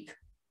the week?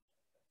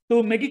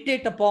 To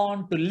meditate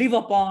upon, to live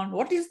upon.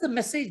 What is the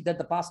message that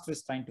the pastor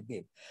is trying to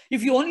give?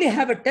 If you only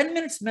have a 10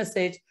 minutes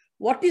message,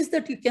 what is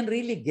that you can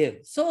really give?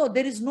 So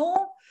there is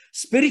no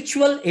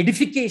spiritual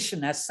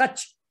edification as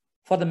such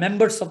for the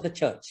members of the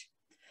church.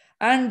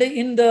 And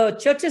in the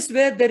churches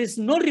where there is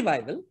no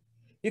revival,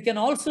 you can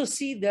also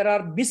see there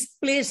are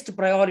misplaced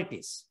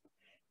priorities.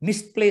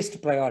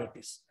 Misplaced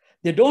priorities.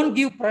 They don't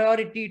give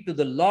priority to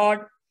the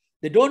Lord.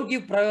 They don't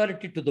give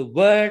priority to the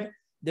word.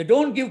 They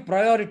don't give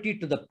priority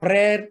to the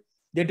prayer.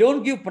 They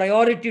don't give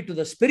priority to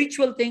the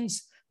spiritual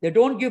things. They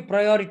don't give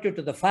priority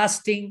to the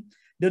fasting.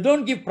 They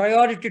don't give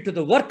priority to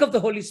the work of the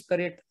Holy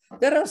Spirit.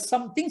 There are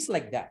some things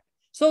like that.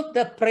 So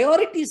the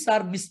priorities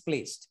are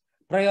misplaced.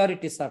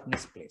 Priorities are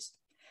misplaced.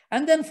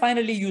 And then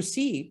finally, you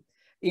see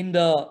in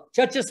the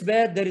churches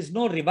where there is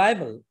no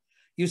revival,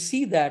 you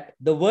see that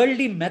the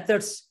worldly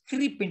methods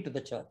creep into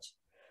the church.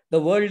 The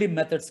worldly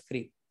methods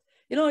creep.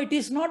 You know, it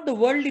is not the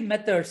worldly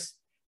methods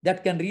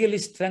that can really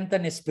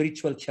strengthen a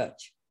spiritual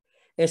church.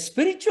 A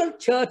spiritual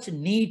church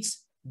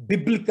needs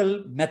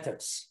biblical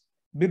methods,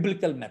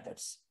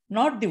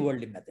 not the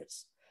worldly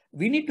methods.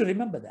 We need to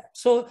remember that.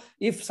 So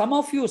if some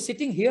of you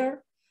sitting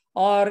here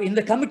or in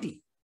the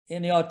committee,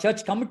 in your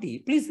church committee,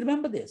 please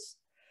remember this.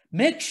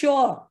 Make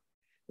sure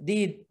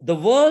the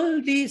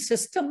worldly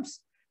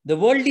systems, the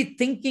worldly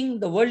thinking,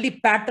 the worldly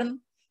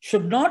pattern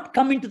should not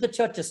come into the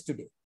churches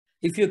today.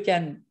 If you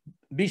can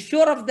be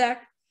sure of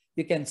that,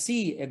 you can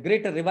see a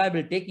greater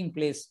revival taking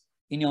place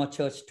in your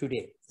church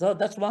today. So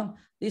that's one.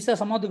 These are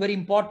some of the very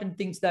important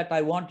things that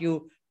I want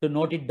you to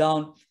note it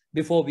down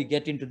before we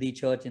get into the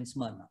church in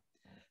Smyrna.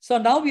 So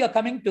now we are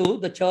coming to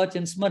the church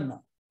in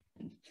Smyrna.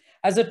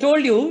 As I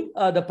told you,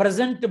 the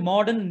present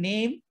modern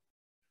name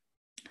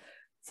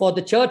for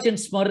the church in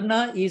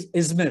Smyrna is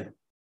Izmir.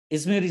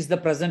 Izmir is the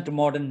present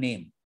modern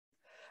name.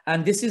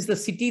 And this is the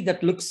city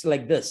that looks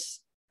like this.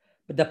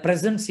 But the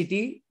present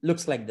city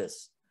looks like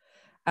this.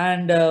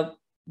 And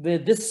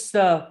with this,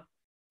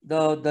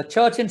 the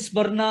church in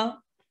Smyrna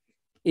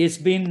is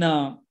been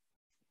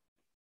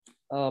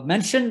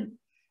mentioned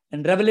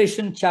in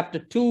Revelation chapter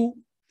 2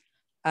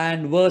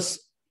 and verse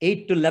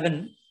 8 to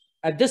 11.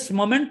 At this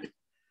moment,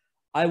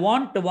 I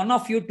want one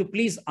of you to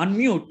please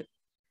unmute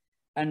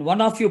and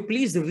one of you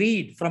please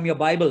read from your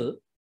Bible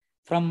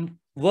from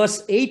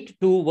verse 8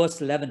 to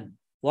verse 11.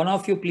 One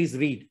of you please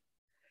read.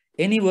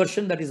 Any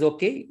version that is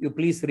okay, you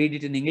please read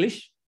it in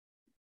English.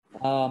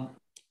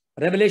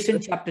 Revelation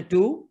chapter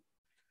 2,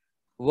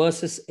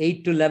 verses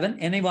 8 to 11.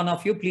 Any one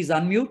of you please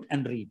unmute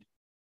and read.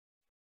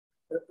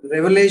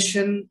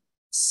 Revelation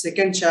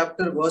 2nd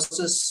chapter,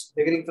 verses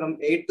beginning from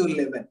 8 to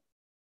 11.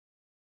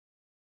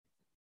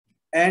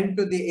 And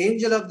to the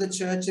angel of the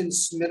church in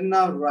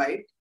Smyrna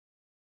write,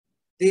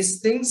 these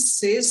things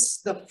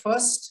says the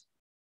first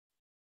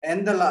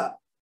and the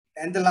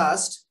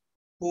last,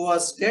 who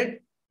was dead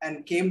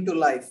and came to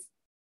life.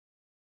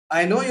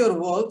 I know your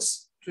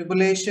works,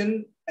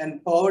 tribulation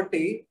and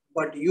poverty,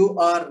 but you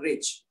are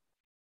rich.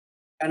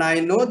 And I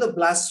know the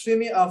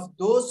blasphemy of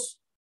those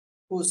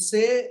who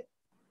say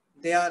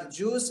they are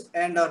Jews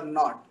and are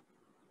not,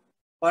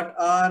 but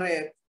are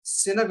a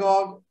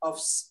synagogue of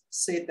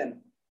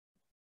Satan.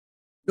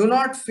 Do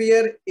not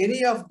fear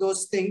any of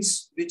those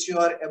things which you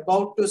are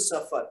about to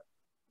suffer.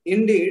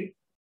 Indeed,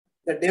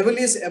 the devil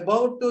is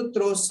about to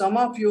throw some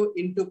of you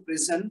into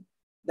prison,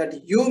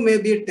 that you may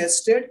be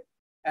tested,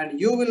 and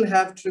you will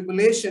have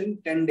tribulation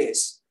 10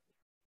 days.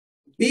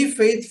 Be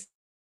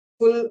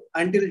faithful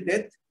until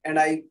death, and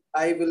I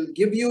will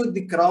give you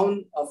the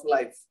crown of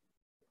life.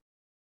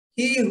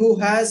 He who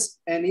has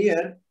an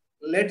ear,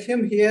 let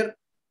him hear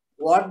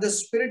what the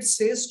Spirit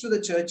says to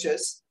the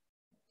churches.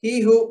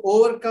 He who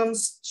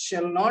overcomes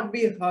shall not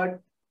be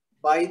hurt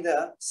by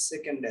the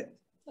second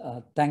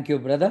death. Thank you,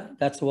 brother.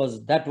 That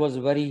was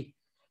very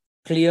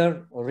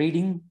clear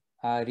reading.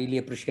 I really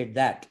appreciate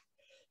that.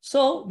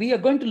 So we are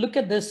going to look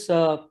at this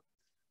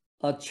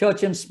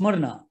church in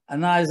Smyrna.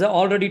 And as I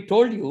already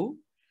told you,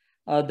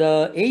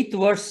 the 8th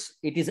verse,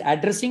 it is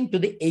addressing to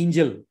the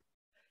angel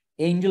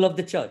of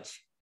the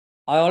church.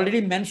 I already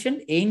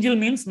mentioned angel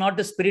means not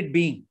a spirit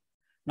being,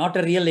 not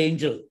a real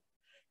angel.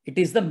 It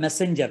is the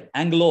messenger,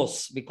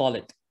 angelos, we call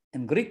it.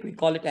 In Greek, we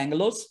call it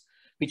angelos,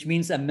 which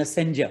means a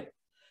messenger.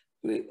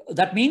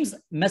 That means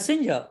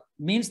messenger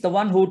means the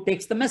one who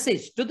takes the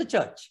message to the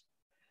church.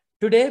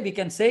 Today, we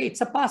can say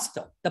it's a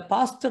pastor, the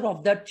pastor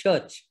of that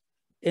church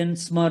in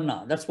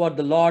Smyrna. That's what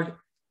the Lord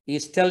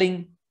is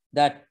telling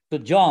that to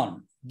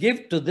John,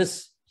 give to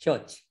this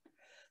church.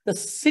 The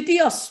city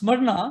of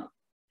Smyrna,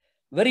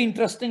 very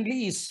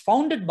interestingly, is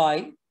founded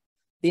by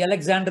the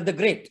Alexander the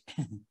Great.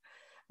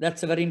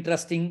 That's a very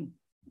interesting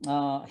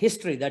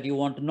history that you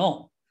want to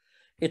know.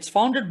 It's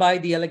founded by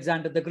the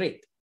Alexander the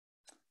Great.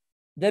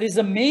 There is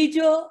a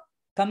major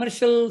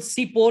commercial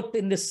seaport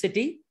in this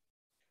city.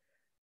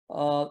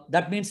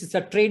 That means it's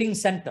a trading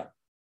center.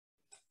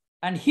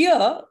 And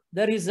here,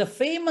 there is a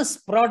famous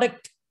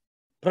product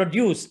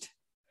produced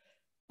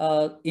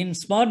in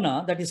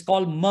Smyrna that is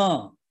called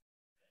myrrh.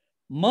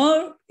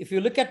 Myrrh, if you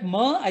look at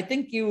myrrh, I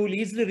think you will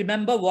easily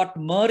remember what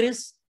myrrh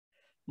is.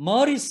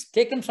 Myrrh is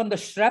taken from the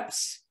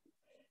shrubs.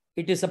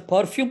 It is a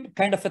perfume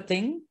kind of a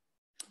thing.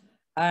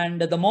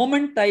 And the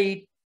moment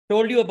I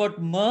told you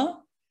about myrrh,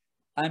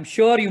 I'm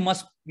sure you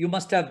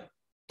must have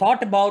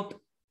thought about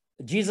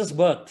Jesus'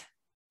 birth.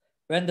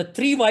 When the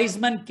three wise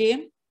men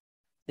came,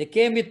 they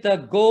came with the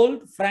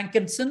gold,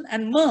 frankincense,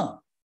 and myrrh.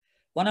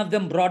 One of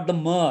them brought the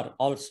myrrh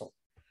also.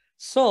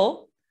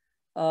 So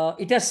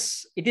it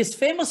is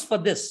famous for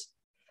this,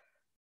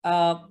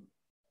 a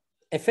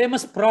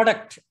famous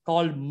product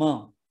called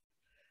myrrh.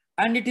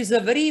 And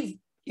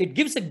it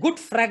gives a good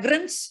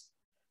fragrance,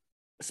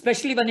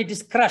 especially when it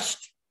is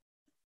crushed.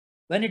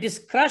 When it is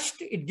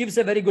crushed, it gives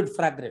a very good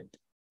fragrance.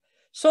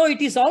 So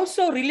it is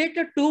also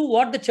related to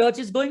what the church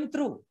is going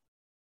through.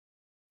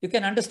 You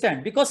can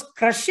understand, because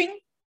crushing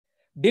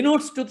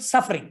denotes to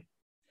suffering.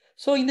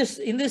 So in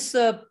this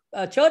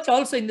church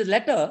also, in the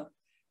letter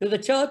to the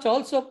church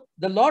also,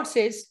 the Lord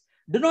says,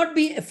 do not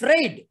be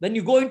afraid when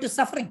you go into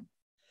suffering.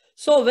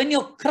 So when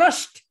you're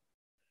crushed,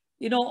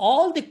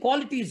 all the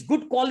qualities,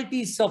 good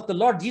qualities of the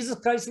Lord Jesus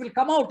Christ will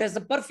come out as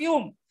a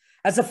perfume,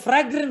 as a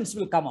fragrance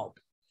will come out.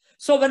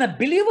 So when a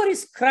believer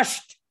is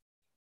crushed,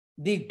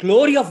 the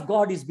glory of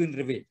God is being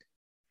revealed.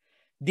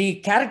 The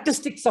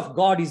characteristics of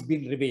God is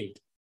being revealed.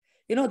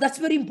 That's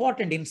very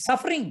important. In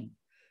suffering,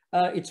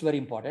 it's very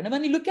important. And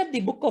when you look at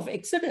the book of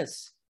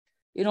Exodus,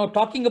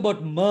 talking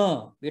about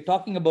myrrh, we're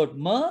talking about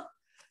myrrh.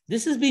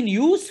 This has been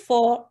used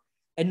for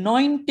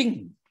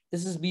anointing.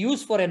 This is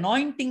used for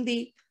anointing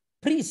the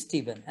priest,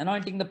 even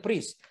anointing the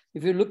priest.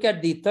 If you look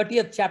at the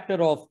 30th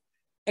chapter of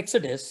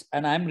Exodus,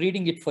 and I'm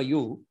reading it for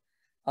you,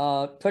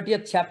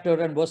 30th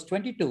chapter and verse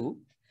 22,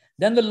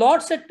 then the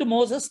Lord said to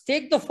Moses,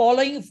 take the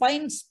following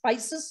fine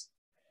spices,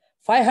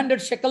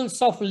 500 shekels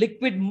of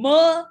liquid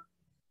myrrh,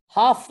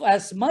 half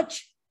as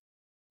much,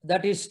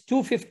 that is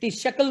 250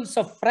 shekels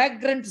of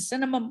fragrant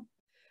cinnamon.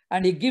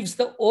 And he gives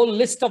the whole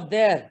list of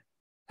there.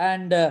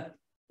 And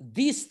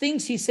these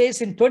things, he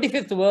says in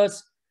 25th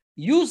verse,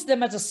 use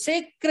them as a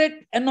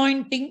sacred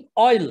anointing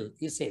oil,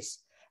 he says,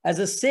 as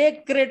a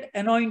sacred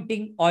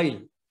anointing oil.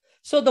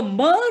 So the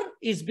myrrh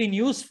is being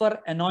used for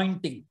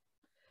anointing.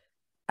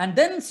 And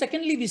then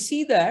secondly, we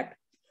see that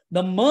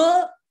the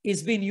myrrh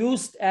is being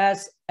used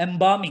as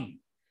embalming.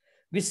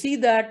 We see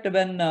that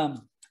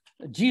when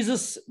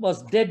Jesus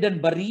was dead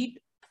and buried,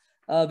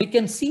 we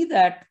can see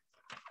that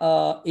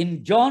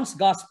in John's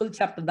Gospel,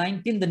 chapter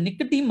 19, the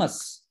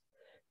Nicodemus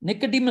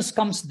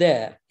comes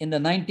there in the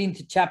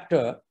 19th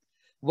chapter,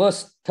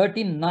 verse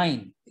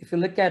 39. If you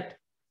look at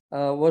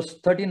verse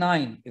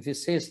 39, if it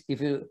says,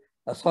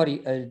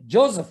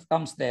 Joseph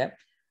comes there,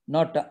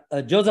 not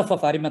Joseph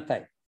of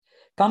Arimathea,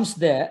 comes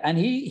there, and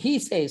he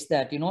says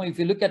that, if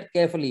you look at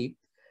carefully,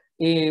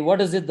 what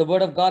is it? The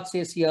word of God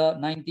says here,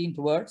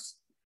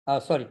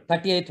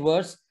 38th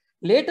verse.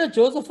 Later,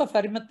 Joseph of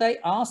Arimathea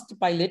asked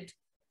Pilate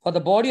for the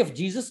body of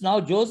Jesus. Now,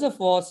 Joseph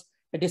was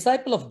a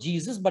disciple of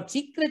Jesus, but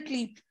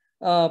secretly,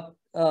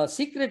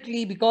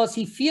 because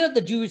he feared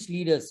the Jewish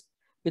leaders.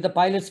 With the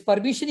Pilate's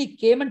permission, he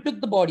came and took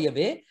the body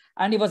away,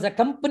 and he was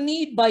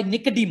accompanied by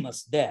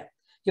Nicodemus there.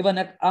 He was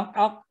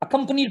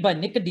accompanied by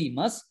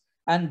Nicodemus,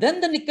 and then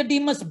the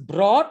Nicodemus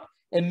brought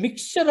a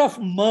mixture of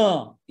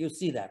myrrh. You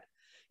see that.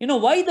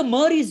 Why the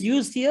myrrh is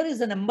used here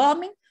is an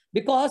embalming,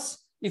 because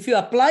if you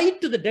apply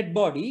it to the dead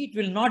body, it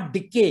will not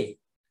decay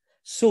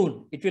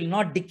soon. It will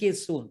not decay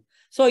soon.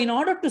 So in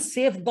order to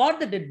safeguard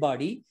the dead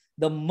body,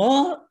 the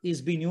myrrh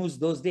is being used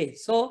those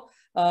days. So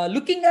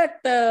looking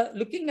at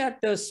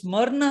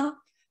Smyrna,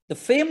 the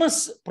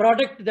famous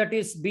product that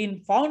is being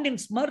found in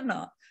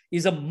Smyrna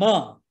is a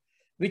myrrh,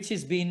 which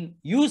is being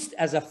used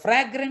as a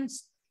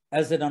fragrance,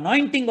 as an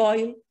anointing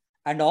oil,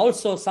 and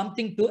also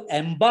something to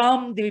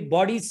embalm the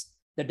bodies,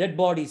 the dead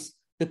bodies,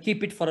 to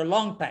keep it for a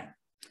long time.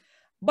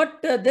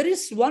 But there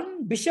is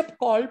one bishop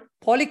called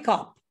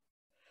Polycarp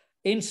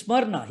in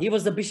Smyrna. He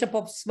was the bishop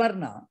of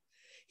Smyrna.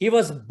 He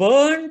was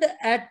burned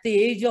at the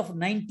age of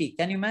 90.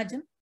 Can you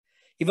imagine?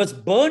 He was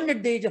burned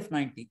at the age of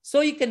 90.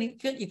 So you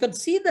can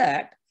see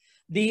that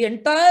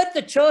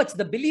the church,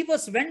 the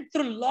believers went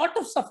through a lot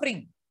of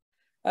suffering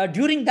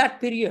during that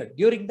period.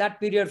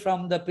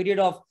 From the period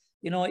of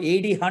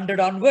AD 100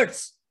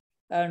 onwards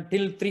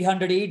until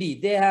 300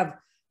 AD, they have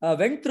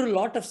went through a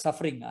lot of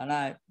suffering.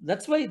 And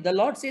that's why the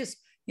Lord says,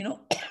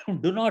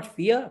 do not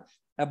fear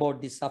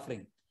about this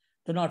suffering.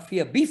 Do not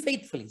fear. Be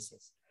faithful, he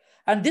says.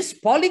 And this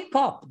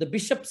Polycarp, the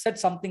bishop, said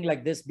something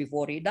like this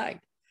before he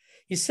died.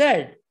 He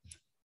said,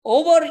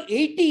 over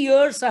 80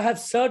 years I have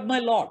served my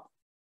Lord,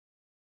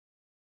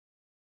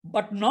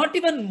 but not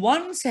even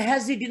once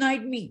has he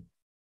denied me.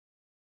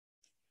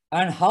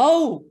 And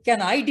how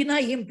can I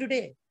deny him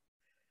today?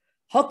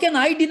 How can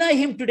I deny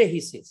him today, he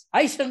says.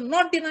 I shall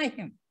not deny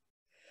him.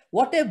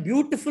 What a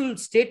beautiful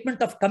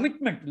statement of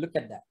commitment. Look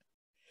at that.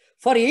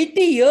 For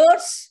 80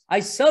 years, I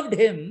served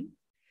him.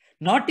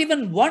 Not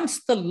even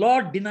once the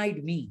Lord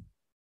denied me.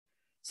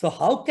 So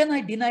how can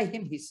I deny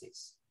him, he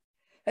says.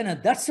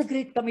 And that's a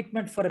great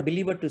commitment for a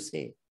believer to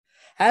say.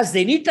 Has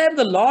any time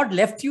the Lord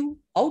left you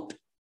out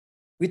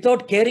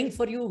without caring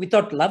for you,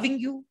 without loving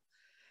you,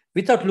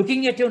 without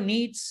looking at your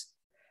needs?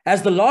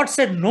 Has the Lord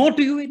said no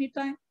to you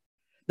anytime?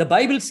 The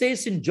Bible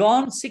says in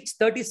John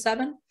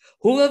 6:37,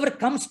 whoever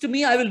comes to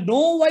me, I will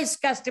no wise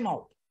cast him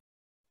out.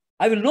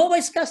 I will no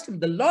wise cast him.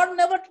 The Lord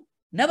never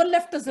Never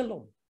left us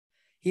alone.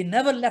 He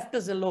never left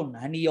us alone,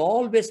 and he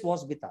always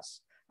was with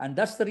us. And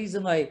that's the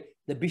reason why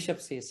the bishop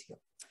says here.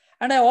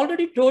 And I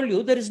already told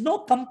you, there is no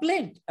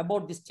complaint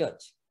about this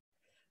church.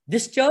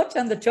 This church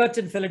and the church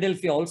in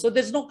Philadelphia also,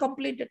 there's no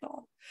complaint at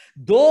all.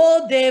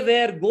 Though they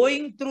were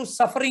going through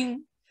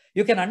suffering,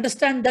 you can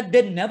understand that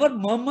they never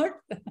murmured,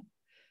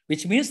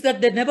 which means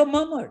that they never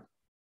murmured.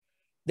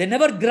 They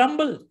never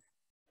grumbled.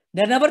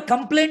 They never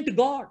complained to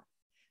God.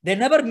 They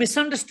never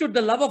misunderstood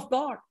the love of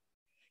God.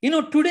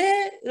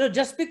 Today,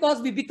 just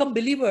because we become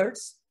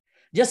believers,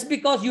 just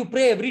because you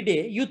pray every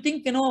day, you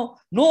think,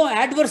 no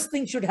adverse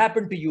thing should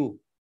happen to you.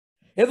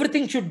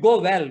 Everything should go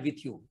well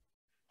with you.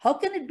 How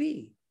can it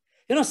be?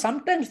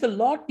 Sometimes the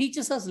Lord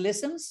teaches us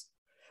lessons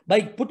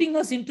by putting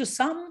us into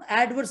some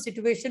adverse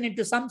situation,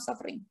 into some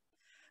suffering.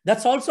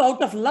 That's also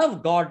out of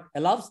love. God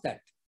allows that.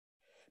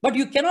 But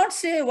you cannot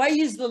say, why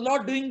is the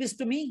Lord doing this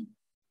to me?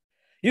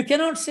 You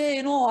cannot say,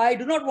 I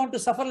do not want to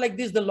suffer like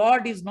this. The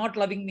Lord is not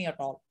loving me at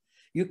all.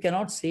 You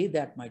cannot say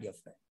that, my dear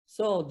friend.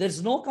 So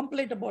there's no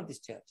complaint about this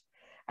church.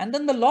 And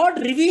then the Lord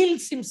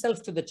reveals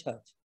himself to the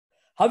church.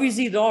 How is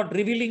he, Lord,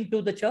 revealing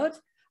to the church?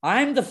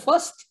 I am the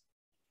first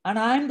and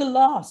I am the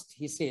last,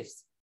 he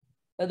says.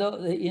 In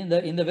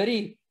the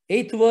very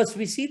 8th verse,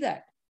 we see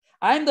that.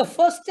 I am the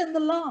first and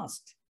the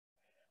last.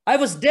 I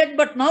was dead,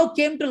 but now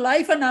came to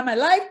life, and I'm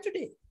alive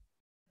today.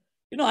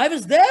 I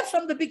was there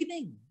from the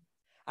beginning.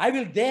 I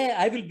will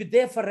be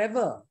there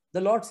forever.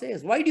 The Lord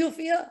says, why do you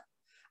fear?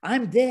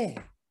 I'm there.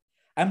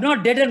 I'm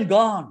not dead and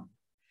gone.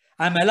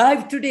 I'm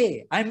alive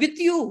today. I'm with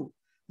you.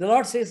 The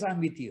Lord says, I'm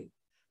with you.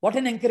 What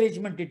an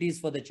encouragement it is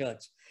for the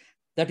church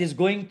that is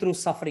going through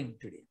suffering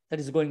today. That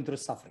is going through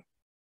suffering.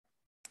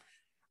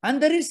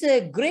 And there is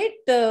a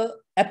great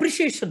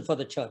appreciation for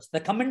the church, the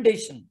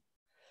commendation.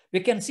 We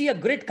can see a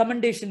great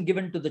commendation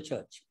given to the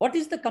church. What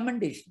is the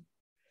commendation?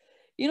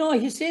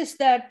 He says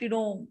that,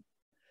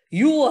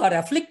 you are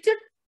afflicted,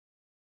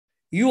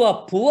 you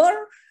are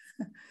poor,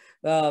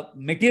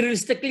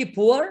 materialistically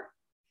poor,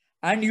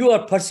 and you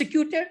are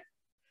persecuted,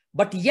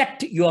 but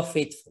yet you are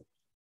faithful.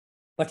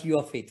 But you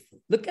are faithful.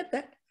 Look at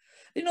that.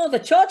 The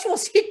church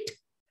was hit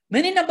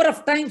many number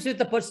of times with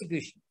the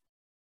persecution,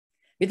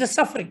 with the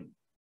suffering.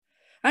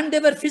 And they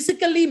were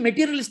physically,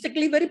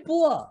 materialistically very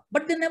poor,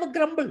 but they never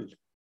grumbled.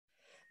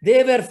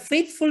 They were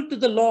faithful to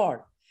the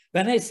Lord.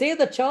 When I say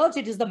the church,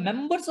 it is the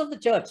members of the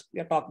church we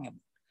are talking about.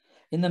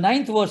 In the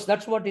 9th verse,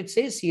 that's what it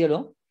says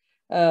here.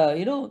 The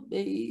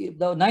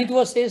 9th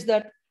verse says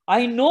that,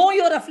 I know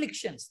your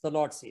afflictions, the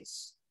Lord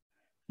says.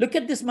 Look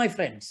at this, my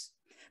friends.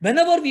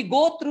 Whenever we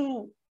go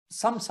through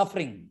some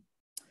suffering,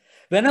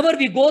 whenever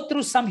we go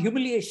through some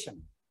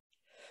humiliation,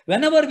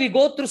 whenever we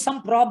go through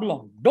some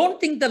problem, don't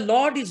think the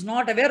Lord is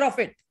not aware of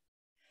it.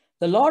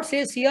 The Lord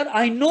says here,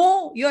 I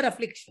know your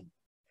affliction.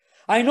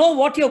 I know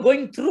what you're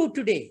going through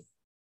today.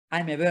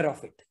 I'm aware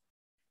of it.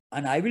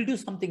 And I will do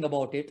something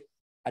about it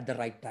at the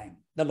right time.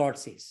 The Lord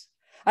says,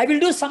 I will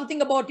do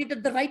something about it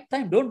at the right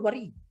time. Don't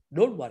worry.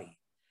 Don't worry.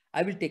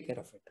 I will take care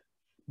of it.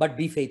 But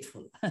be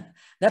faithful.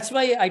 That's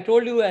why I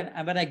told you,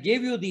 and when I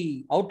gave you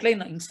the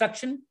outline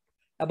instruction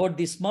about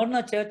the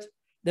Smyrna church,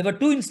 there were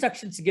 2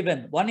 instructions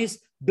given. One is,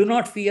 do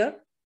not fear.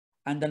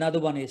 And another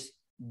one is,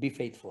 be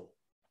faithful.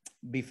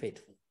 Be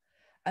faithful.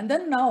 And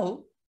then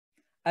now,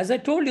 as I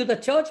told you, the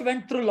church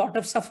went through a lot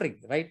of suffering,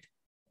 right?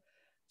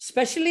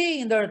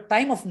 Especially in the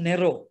time of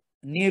Nero.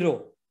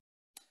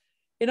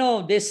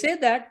 They say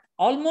that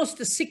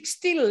almost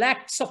 60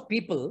 lakhs of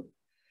people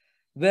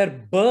were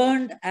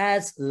burned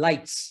as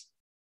lights.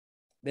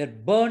 They're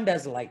burned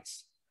as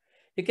lights.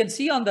 You can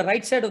see on the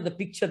right side of the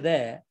picture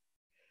there,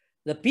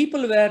 the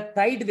people were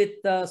tied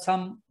with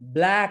some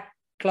black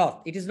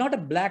cloth. It is not a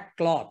black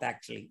cloth,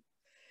 actually.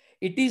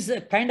 It is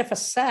a kind of a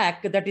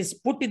sack that is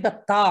put in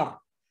the tar,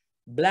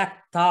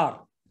 black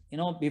tar.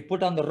 We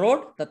put on the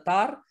road, the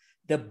tar.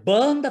 They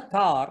burn the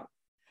tar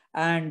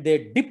and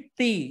they dip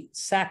the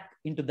sack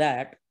into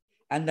that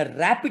and they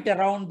wrap it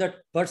around that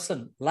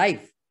person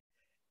live.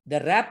 They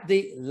wrap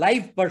the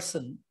live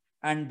person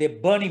and they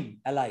burn him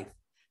alive.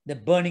 They're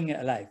burning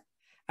alive.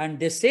 And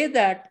they say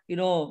that,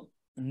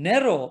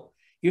 Nero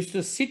used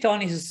to sit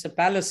on his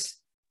palace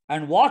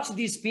and watch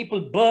these people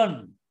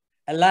burn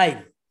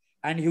alive.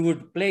 And he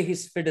would play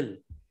his fiddle,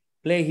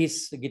 play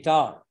his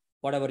guitar,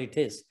 whatever it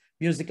is,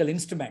 musical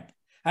instrument.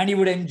 And he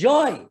would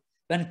enjoy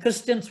when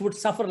Christians would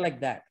suffer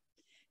like that.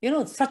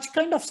 Such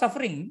kind of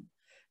suffering,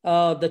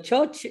 the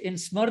church in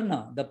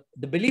Smyrna,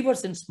 the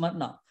believers in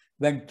Smyrna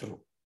went through.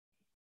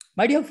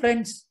 My dear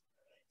friends,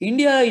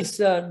 India is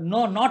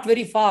not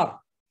very far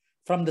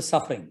from the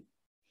suffering.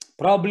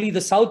 Probably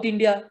the South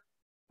India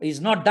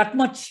is not that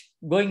much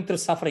going through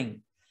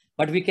suffering.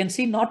 But we can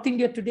see North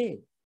India today,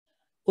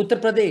 Uttar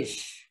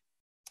Pradesh,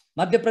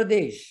 Madhya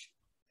Pradesh,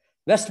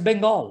 West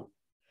Bengal,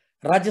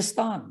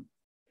 Rajasthan,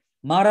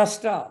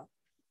 Maharashtra,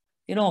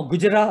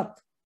 Gujarat,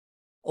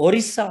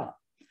 Orissa.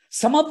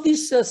 Some of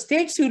these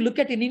states you look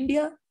at in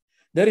India,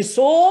 there is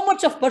so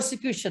much of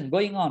persecution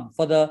going on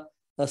for the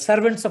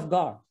servants of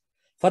God,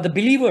 for the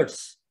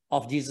believers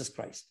of Jesus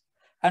Christ.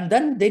 And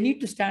then they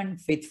need to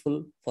stand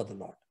faithful for the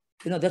Lord.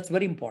 That's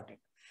very important.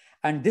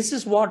 And this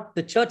is what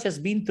the church has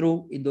been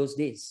through in those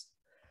days.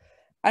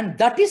 And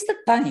that is the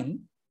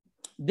time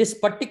this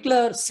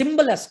particular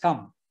symbol has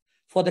come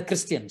for the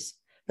Christians.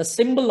 The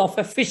symbol of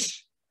a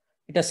fish.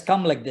 It has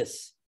come like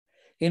this.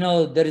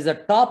 There is a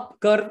top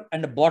curve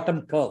and a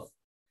bottom curve.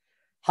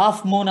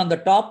 Half moon on the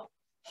top,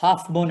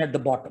 half moon at the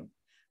bottom.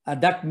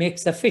 And that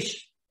makes a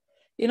fish.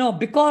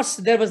 Because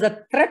there was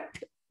a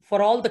threat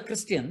for all the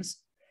Christians,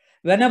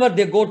 whenever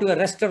they go to a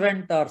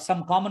restaurant or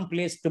some common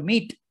place to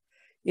meet,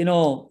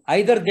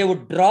 either they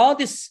would draw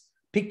this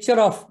picture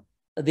of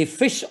the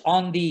fish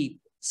on the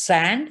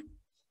sand,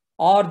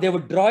 or they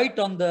would draw it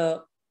on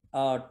the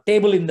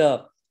table in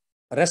the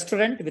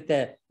restaurant with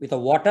a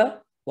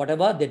water,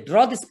 whatever. They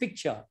draw this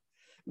picture.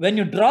 When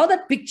you draw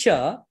that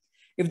picture,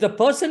 if the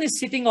person is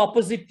sitting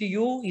opposite to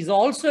you is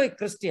also a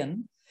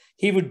Christian,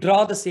 he would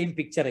draw the same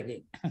picture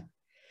again.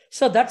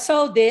 So that's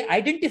how they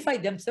identify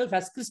themselves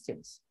as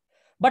Christians.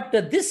 But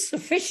this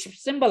fish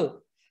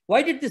symbol,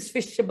 why did this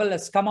fish symbol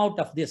has come out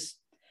of this?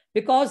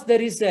 Because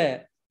there is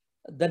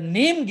the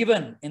name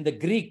given in the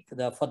Greek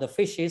for the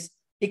fish is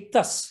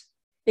ichthus.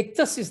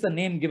 Ichthus is the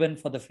name given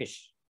for the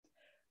fish.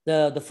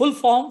 The full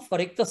form for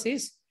ichthus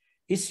is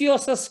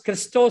Isiosos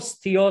Christos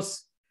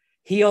Theos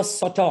Hios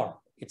Sotor.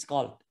 It's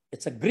called.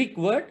 It's a Greek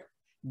word.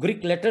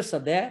 Greek letters are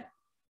there.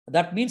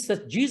 That means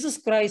that Jesus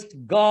Christ,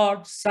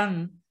 God,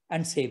 Son,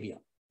 and Savior.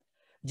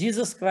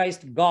 Jesus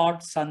Christ,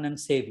 God, Son, and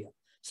Savior.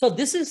 So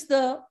this is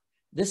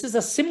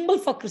a symbol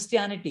for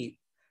Christianity.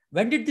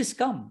 When did this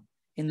come?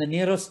 In the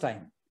Nero's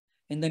time.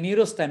 In the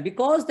Nero's time,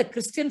 because the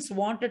Christians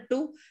wanted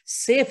to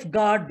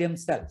safeguard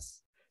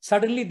themselves.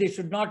 Suddenly they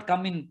should not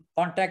come in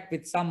contact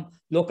with some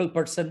local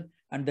person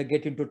and they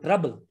get into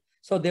trouble.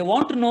 So they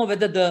want to know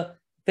whether the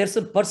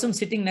person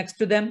sitting next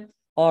to them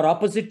or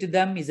opposite to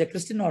them is a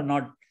Christian or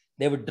not.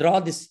 They would draw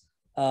this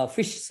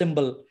fish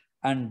symbol,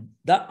 and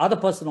the other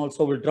person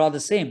also will draw the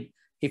same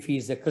if he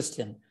is a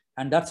Christian.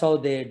 And that's how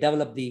they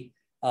develop the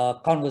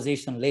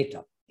conversation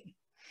later.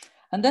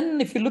 And then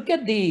if you look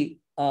at the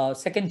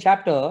second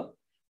chapter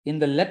in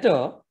the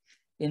letter,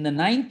 in the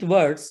 9th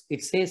verse,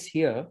 it says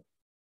here,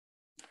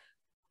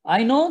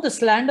 I know the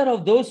slander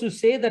of those who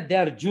say that they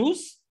are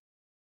Jews,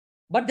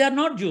 but they are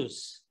not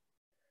Jews.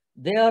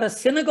 They are a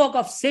synagogue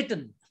of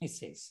Satan, he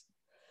says.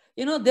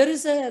 There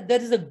is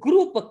a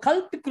group, a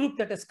cult group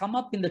that has come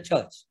up in the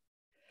church.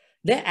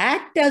 They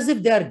act as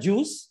if they are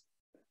Jews,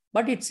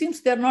 but it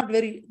seems they're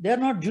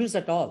not Jews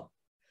at all.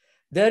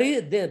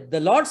 The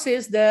Lord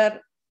says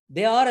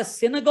they are a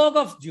synagogue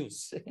of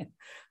Jews.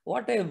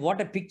 What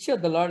a picture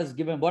the Lord has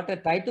given. What a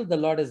title the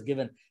Lord has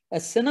given. A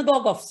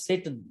synagogue of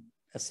Satan.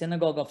 A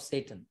synagogue of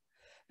Satan.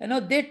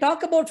 They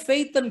talk about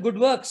faith and good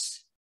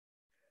works.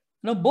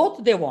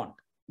 Both they want.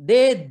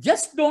 They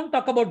just don't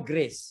talk about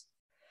grace.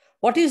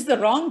 What is the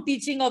wrong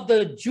teaching of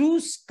the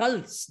Jews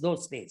cults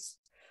those days?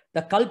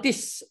 The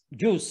cultish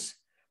Jews.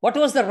 What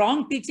was the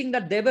wrong teaching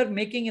that they were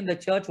making in the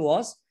church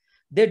was,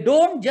 they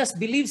don't just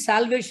believe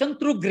salvation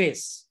through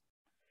grace.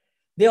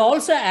 They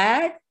also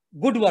add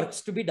good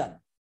works to be done.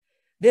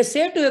 They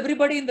say to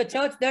everybody in the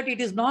church that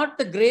it is not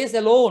the grace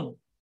alone.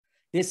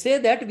 They say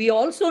that we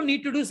also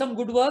need to do some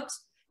good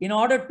works in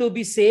order to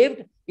be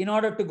saved, in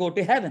order to go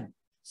to heaven.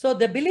 So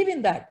they believe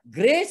in that.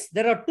 Grace,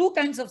 there are two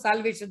kinds of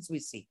salvations we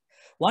see.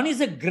 One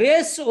is a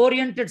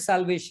grace-oriented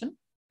salvation.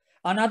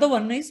 Another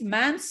one is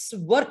man's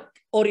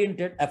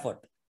work-oriented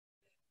effort.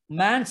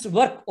 Man's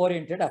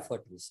work-oriented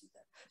effort, we see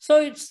that.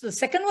 So it's the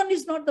second one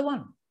is not the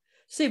one.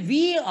 See,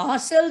 we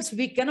ourselves,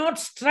 we cannot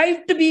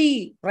strive to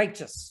be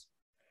righteous.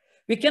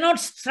 We cannot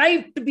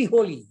strive to be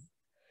holy.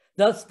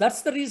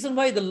 That's the reason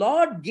why the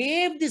Lord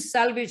gave this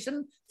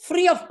salvation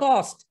free of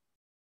cost,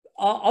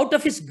 out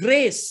of his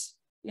grace.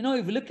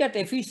 If you look at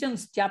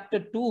Ephesians chapter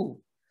 2,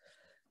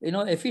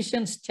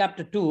 Ephesians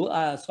chapter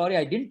 2, sorry,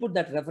 I didn't put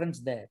that reference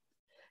there.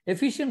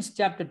 Ephesians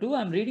chapter 2,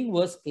 I'm reading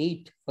verse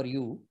 8 for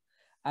you.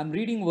 I'm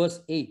reading verse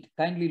 8.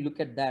 Kindly look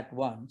at that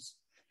once.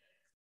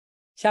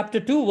 Chapter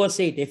 2, verse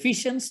 8.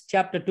 Ephesians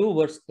chapter 2,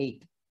 verse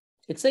 8.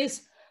 It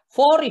says,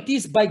 for it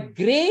is by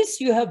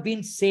grace you have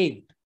been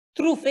saved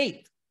through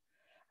faith.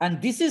 And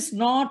this is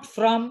not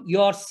from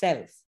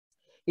yourself.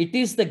 It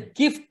is the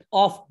gift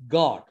of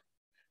God,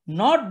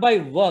 not by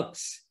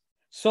works,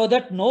 so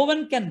that no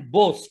one can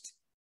boast.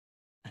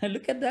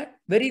 Look at that.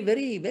 Very,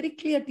 very, very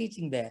clear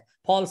teaching there.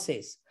 Paul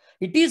says,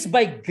 it is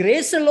by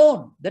grace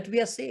alone that we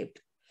are saved.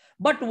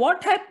 But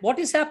what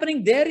is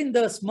happening there in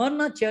the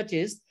Smyrna church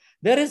is,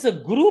 there is a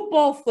group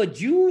of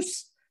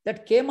Jews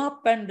that came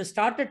up and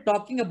started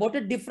talking about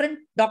a different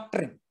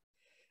doctrine.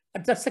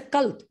 That's a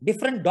cult,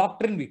 different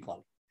doctrine we call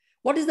it.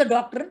 What is the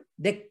doctrine?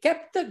 They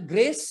kept the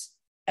grace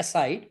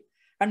aside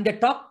and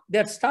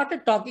they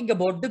started talking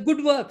about the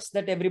good works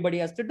that everybody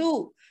has to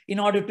do in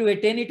order to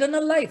attain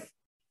eternal life,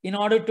 in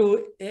order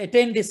to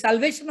attain the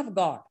salvation of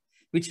God,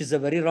 which is a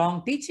very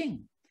wrong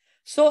teaching.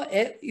 So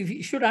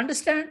you should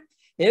understand,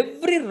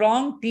 every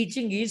wrong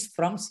teaching is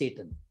from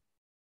Satan.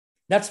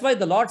 That's why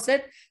the Lord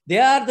said, they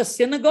are the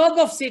synagogue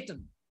of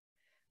Satan.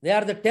 They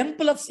are the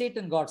temple of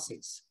Satan, God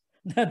says.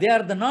 They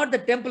are not the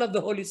temple of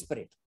the Holy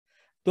Spirit.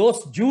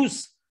 Those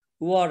Jews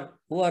who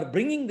are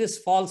bringing this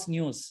false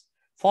news,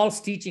 false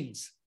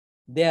teachings,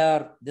 they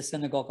are the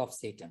synagogue of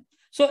Satan.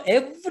 So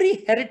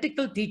every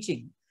heretical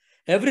teaching,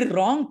 every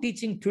wrong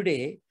teaching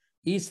today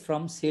is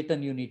from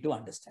Satan, you need to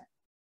understand.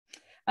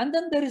 And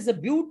then there is a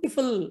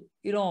beautiful,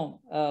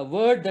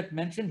 word that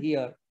mentioned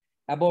here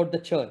about the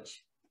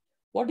church.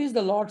 What is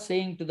the Lord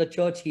saying to the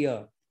church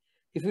here?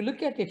 If you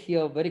look at it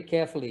here very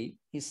carefully,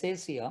 he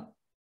says here,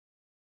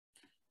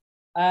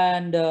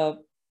 and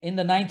in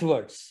the 9th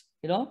verse,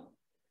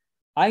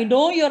 I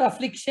know your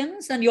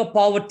afflictions and your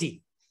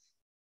poverty.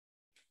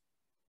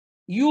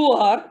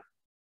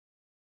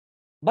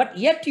 But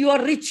yet you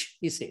are rich,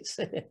 he says.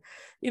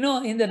 In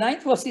the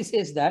 9th verse, he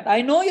says that,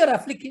 I know your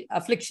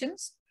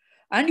afflictions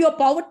and your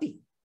poverty,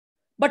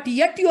 but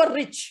yet you are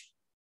rich.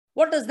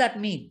 What does that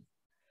mean?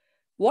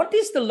 What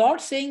is the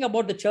Lord saying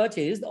about the church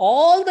is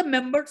all the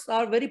members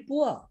are very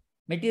poor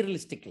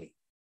materialistically.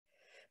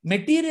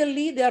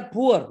 Materially, they are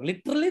poor.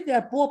 Literally, they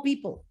are poor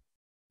people.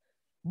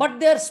 But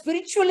they are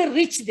spiritually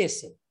rich, they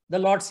say. The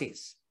Lord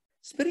says,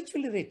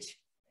 spiritually rich.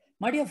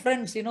 My dear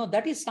friends,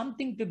 that is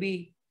something to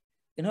be,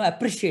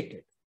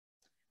 appreciated.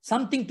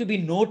 Something to be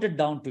noted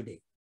down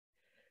today.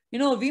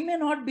 We may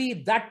not be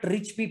that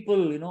rich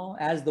people,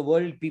 as the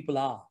world people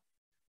are.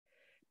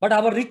 But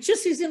our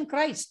riches is in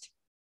Christ.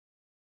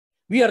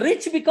 We are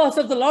rich because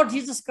of the Lord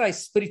Jesus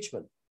Christ,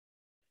 spiritual.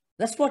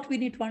 That's what we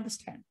need to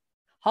understand.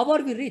 How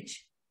are we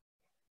rich?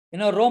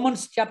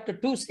 Romans chapter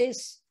 2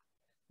 says,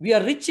 we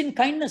are rich in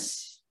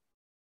kindness.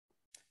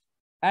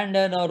 And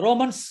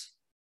Romans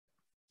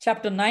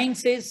chapter 9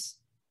 says,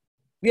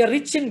 we are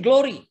rich in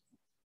glory.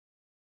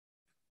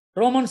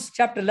 Romans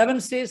chapter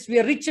 11 says, we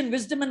are rich in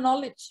wisdom and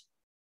knowledge.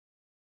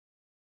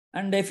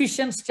 And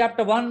Ephesians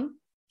chapter 1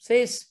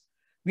 says,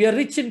 we are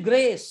rich in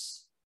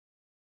grace.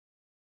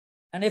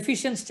 And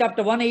Ephesians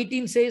chapter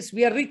 1:18 says,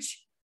 we are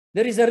rich.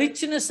 There is a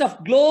richness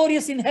of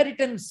glorious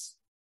inheritance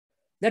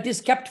that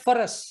is kept for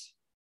us.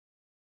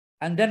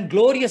 And then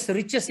glorious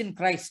riches in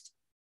Christ.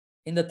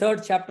 In the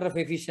 3rd chapter of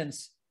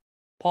Ephesians,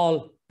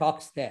 Paul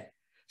talks there.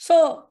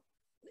 So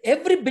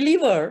every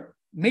believer,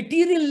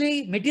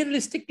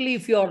 materialistically,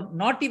 if you are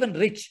not even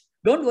rich,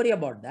 don't worry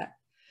about that.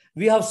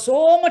 We have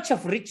so much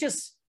of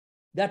riches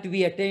that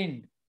we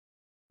attained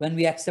when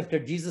we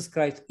accepted Jesus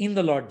Christ in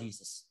the Lord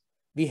Jesus.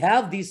 We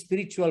have these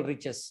spiritual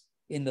riches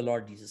in the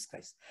Lord Jesus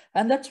Christ.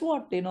 And that's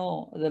what, the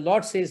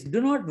Lord says,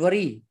 do not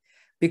worry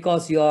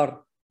because you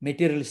are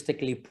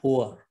materialistically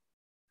poor.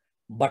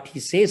 But he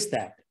says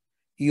that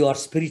you are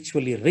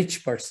spiritually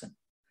rich person.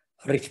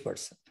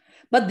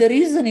 But there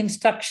is an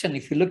instruction.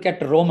 If you look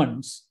at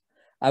Romans,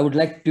 I would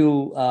like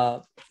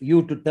to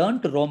you to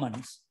turn to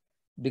Romans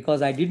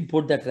because I didn't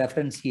put that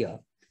reference here.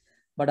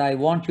 But I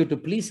want you to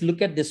please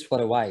look at this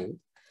for a while.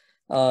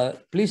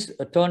 Please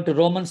turn to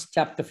Romans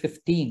chapter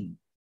 15.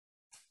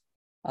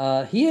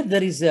 Here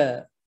there is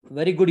a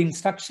very good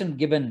instruction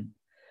given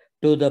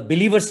to the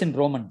believers in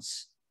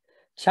Romans.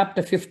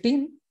 Chapter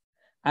 15,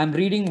 I'm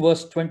reading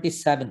verse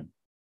 27.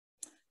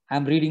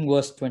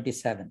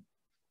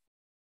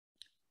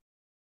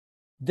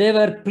 They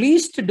were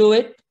pleased to do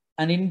it,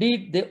 and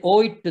indeed they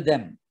owe it to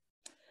them.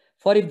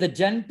 For if the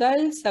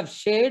Gentiles have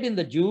shared in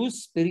the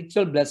Jews'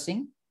 spiritual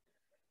blessing,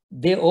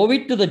 they owe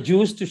it to the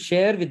Jews to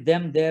share with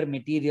them their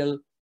material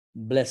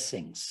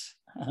blessings.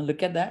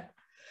 Look at that.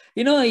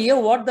 Here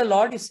what the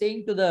Lord is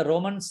saying to the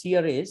Romans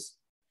here is,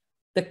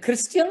 the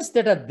Christians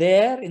that are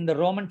there in the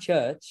Roman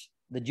church,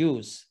 the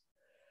Jews,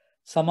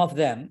 some of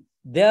them,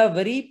 they are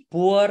very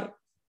poor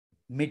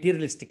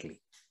materialistically.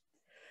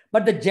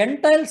 But the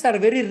Gentiles are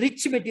very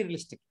rich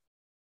materialistically.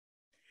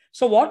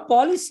 So what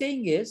Paul is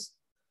saying is,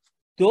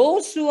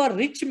 those who are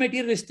rich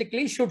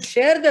materialistically should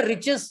share the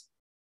riches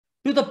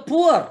to the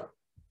poor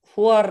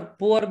who are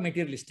poor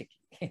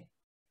materialistically.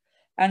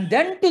 And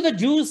then to the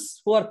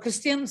Jews who are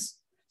Christians,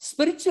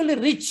 spiritually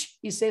rich,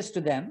 he says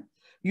to them,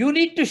 you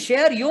need to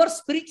share your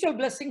spiritual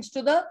blessings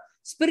to the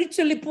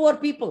spiritually poor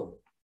people.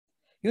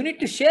 You need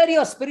to share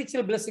your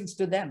spiritual blessings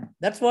to them.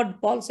 That's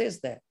what Paul says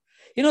there.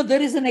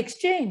 There is an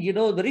exchange.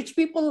 The rich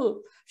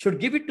people should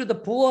give it to the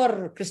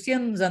poor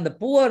Christians, and the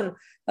poor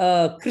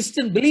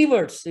Christian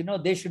believers,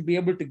 they should be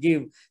able to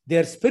give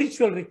their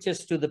spiritual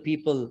riches to the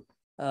people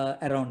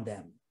around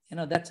them.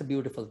 That's a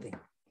beautiful thing.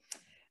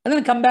 And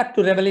then come back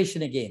to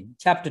Revelation again,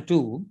 chapter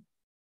 2,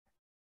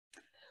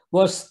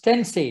 verse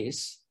 10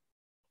 says,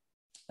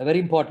 a very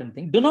important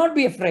thing, do not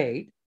be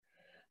afraid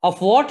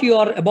of what you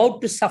are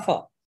about to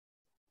suffer.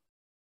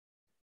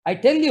 I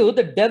tell you,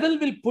 the devil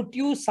will put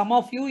some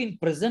of you in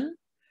prison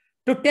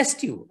to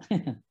test you.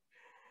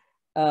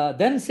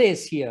 Then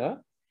says here,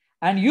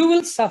 and you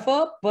will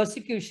suffer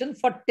persecution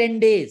for 10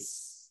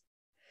 days.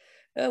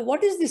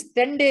 What is this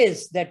 10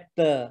 days that,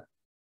 the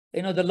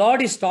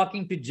Lord is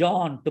talking to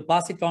John to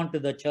pass it on to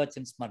the church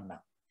in Smyrna?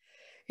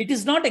 It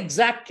is not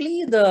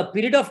exactly the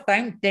period of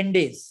time, 10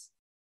 days.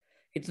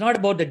 It's not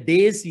about the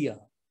days here.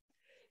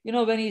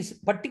 When he's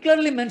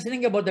particularly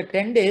mentioning about the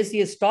 10 days, he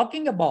is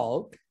talking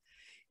about,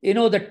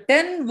 the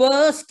 10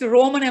 worst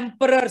Roman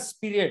emperors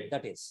period,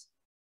 that is.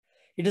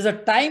 It is a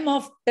time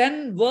of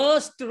 10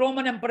 worst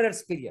Roman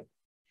emperors period.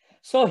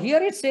 So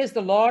here it says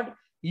the Lord,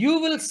 you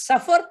will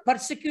suffer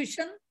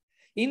persecution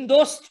in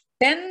those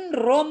 10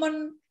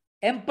 Roman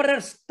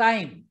emperors'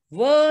 time,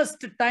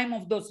 worst time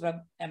of those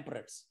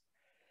emperors.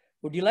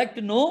 Would you like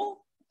to know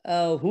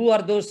who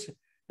are those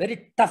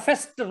very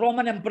toughest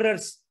Roman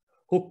emperors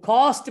who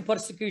caused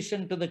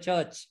persecution to the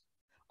church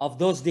of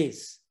those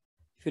days?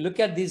 If you look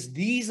at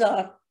these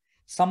are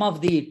some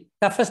of the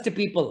toughest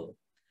people.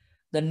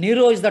 The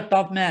Nero is the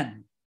top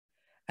man,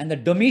 and the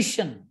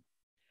Domitian,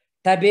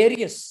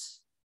 Tiberius,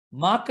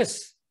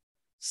 Marcus,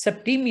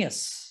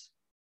 Septimius,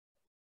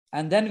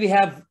 and then we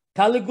have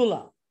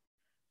Caligula,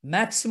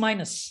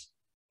 Maximinus,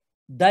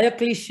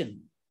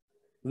 Diocletian,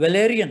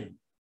 Valerian,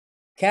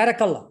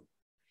 Caracalla.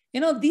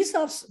 These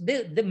are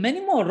many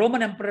more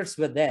Roman emperors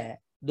were there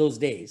those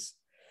days.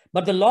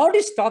 But the Lord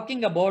is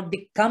talking about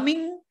the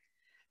coming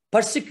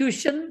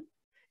persecution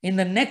in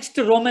the next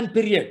Roman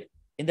period,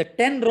 in the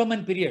 10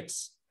 Roman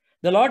periods.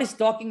 The Lord is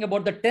talking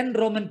about the 10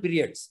 Roman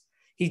periods.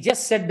 He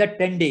just said that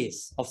 10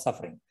 days of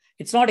suffering.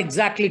 It's not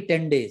exactly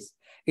 10 days.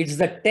 It's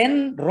the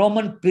 10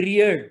 Roman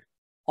period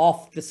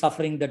of the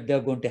suffering that they're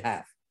going to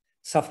have.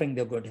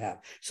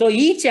 So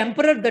each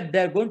emperor that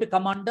they're going to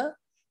come under,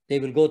 they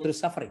will go through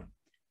suffering.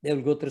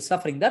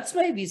 That's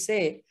why we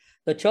say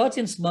the church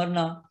in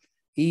Smyrna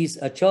is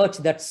a church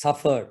that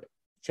suffered.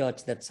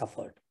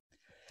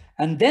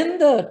 And then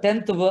the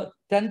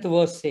 10th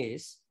verse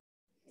says,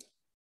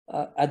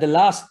 at the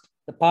last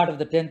part of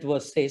the 10th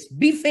verse says,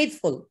 be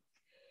faithful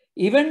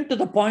even to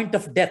the point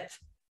of death,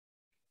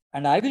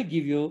 and I will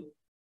give you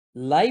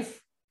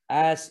life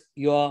as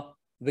your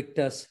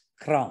victor's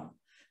crown.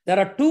 There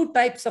are two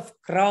types of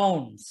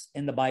crowns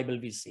in the Bible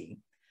we see.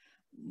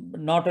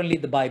 Not only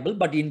the Bible,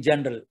 but in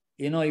general.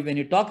 When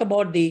you talk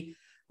about the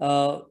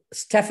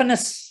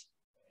Stephanus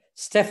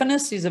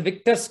is a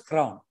victor's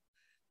crown.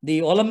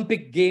 The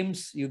Olympic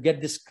Games, you get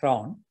this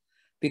crown.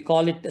 We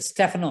call it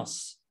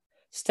Stephanos.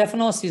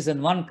 Stephanos is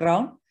in one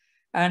crown,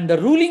 and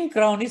the ruling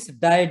crown is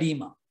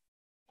diadema.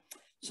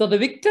 So the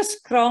victor's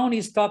crown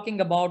is talking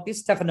about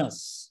is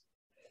Stephanos.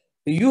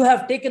 You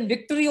have taken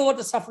victory over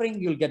the suffering,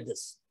 you'll get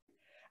this.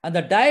 And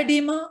the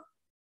diadema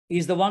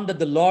is the one that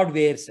the Lord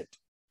wears it.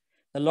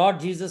 The Lord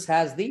Jesus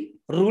has the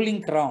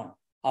ruling crown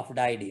of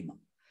diadema.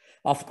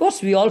 Of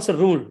course, we also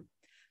rule,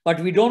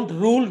 but we don't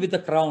rule with the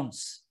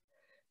crowns.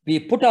 We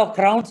put our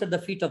crowns at the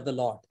feet of the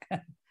Lord.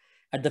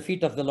 At the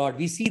feet of the Lord.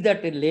 We see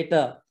that in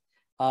later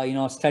in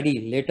our study,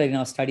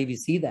 we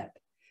see that.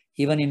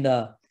 Even in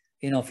the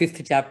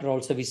 5th chapter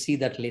also, we see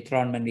that later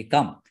on when we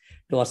come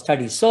to our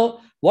study.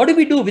 So what do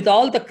we do with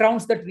all the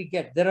crowns that we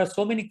get? There are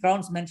so many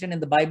crowns mentioned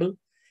in the Bible.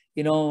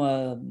 The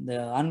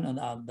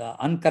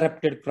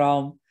uncorrupted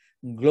crown,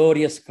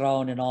 glorious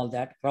crown and all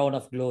that, crown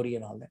of glory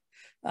and all that.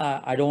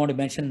 I don't want to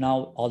mention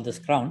now all those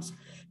crowns,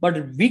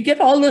 but we get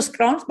all those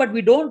crowns, but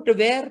we don't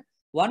wear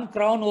one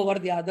crown over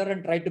the other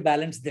and try to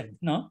balance them.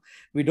 No,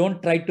 we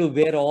don't try to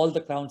wear all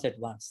the crowns at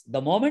once.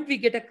 The moment we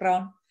get a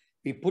crown,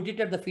 we put it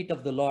at the feet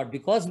of the Lord,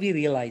 because we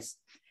realize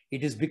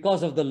it is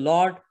because of the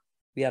Lord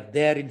we are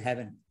there in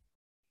heaven.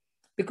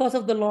 Because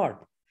of the Lord.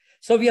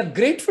 So we are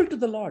grateful to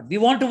the Lord. We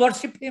want to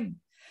worship him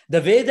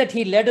the way that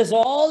he led us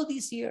all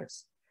these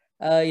years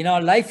in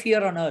our life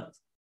here on earth.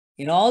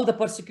 In all the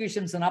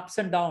persecutions and ups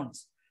and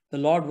downs, the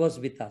Lord was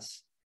with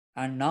us.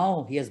 And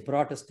now he has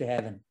brought us to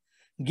heaven,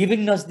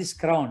 giving us this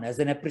crown as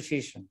an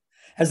appreciation,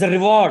 as a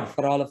reward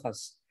for all of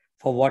us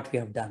for what we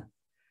have done.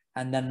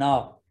 And then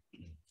now,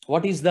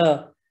 what is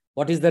the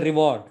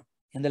reward?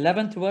 In the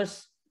 11th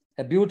verse,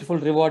 a beautiful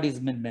reward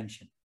is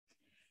mentioned.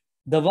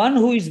 The one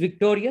who is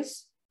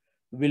victorious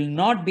will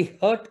not be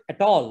hurt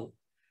at all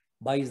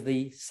by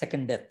the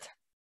second death.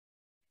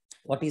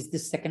 What is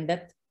this second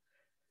death?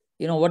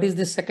 What is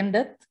this second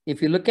death?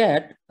 If you look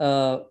at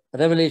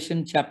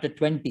Revelation chapter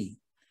 20,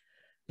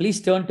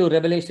 please turn to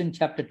Revelation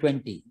chapter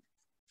 20.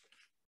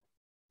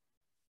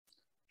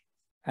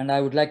 And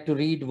I would like to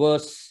read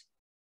verse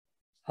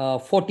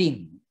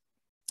 14.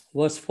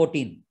 Verse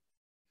 14.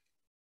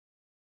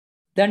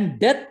 Then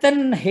death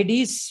and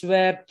Hades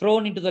were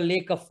thrown into the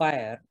lake of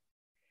fire.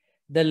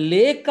 The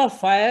lake of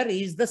fire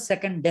is the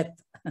second death.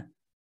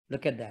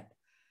 Look at that.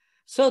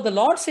 So the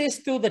Lord says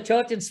to the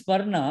church in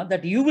Smyrna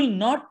that you will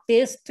not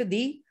taste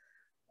the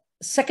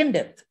second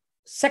death.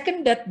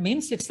 Second death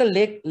means it's a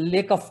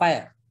lake of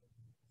fire.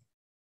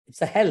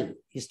 It's a hell.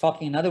 He's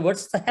talking, in other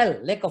words, it's a hell,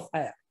 lake of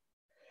fire.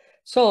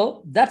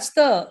 So that's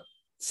the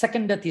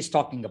second death he's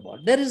talking about.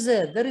 There is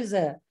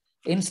a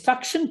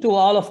instruction to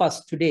all of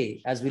us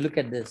today as we look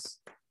at this.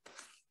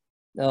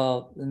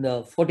 In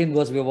the 14th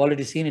verse, we have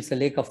already seen it's a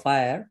lake of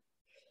fire.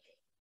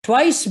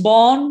 Twice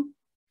born,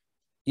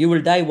 you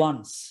will die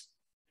once.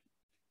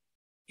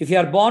 If you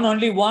are born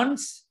only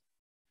once,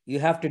 you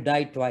have to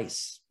die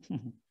twice.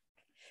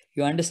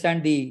 You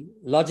understand the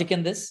logic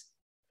in this?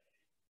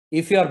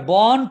 If you are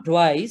born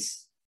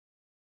twice,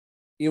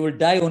 you will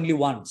die only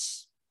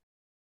once.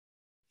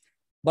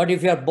 But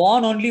if you are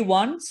born only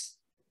once,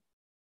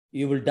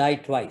 you will die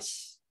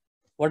twice.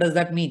 What does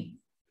that mean?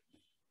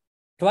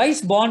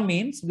 Twice born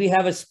means we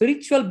have a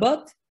spiritual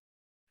birth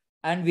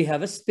and we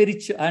have a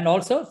spiritual and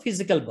also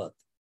physical birth,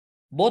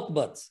 both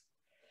births.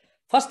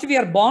 First, we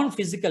are born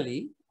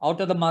physically out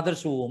of the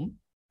mother's womb.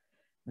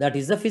 That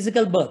is the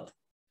physical birth.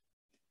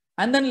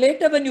 And then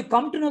later, when you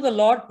come to know the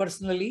Lord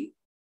personally,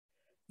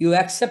 you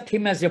accept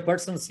him as your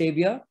personal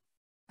savior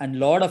and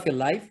Lord of your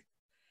life.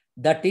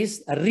 That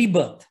is a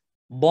rebirth,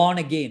 born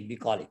again, we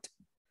call it.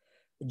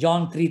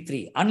 John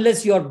 3:3,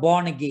 unless you are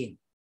born again,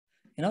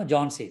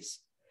 John says.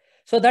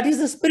 So that is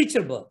the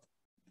spiritual birth.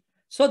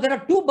 So there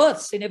are two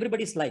births in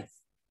everybody's life,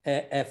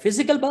 a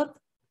physical birth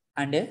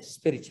and a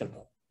spiritual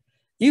birth.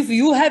 If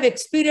you have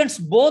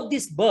experienced both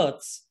these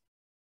births,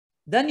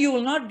 then you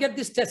will not get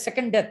this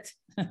second death.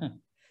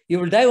 You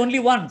will die only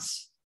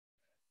once.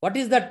 What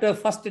is that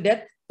first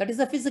death? That is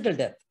a physical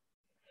death.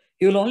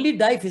 You will only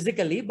die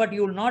physically, but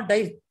you will not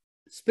die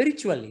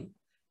spiritually.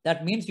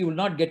 That means you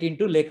will not get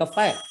into lake of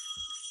fire.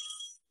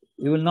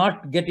 You will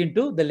not get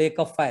into the lake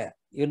of fire.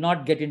 You will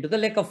not get into the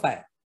lake of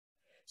fire.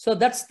 So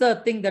that's the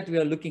thing that we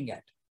are looking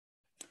at.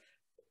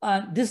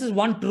 This is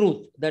one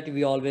truth that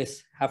we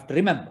always have to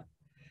remember.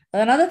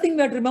 Another thing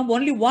we have to remember,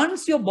 only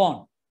once you're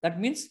born, that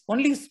means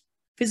only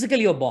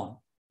physically you're born,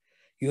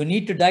 you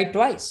need to die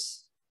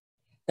twice.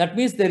 That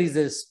means there is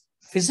a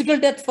physical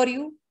death for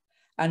you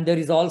and there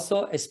is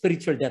also a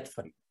spiritual death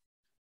for you.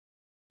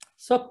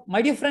 So,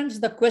 my dear friends,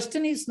 the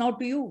question is now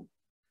to you.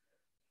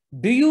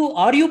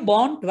 Are you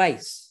born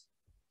twice?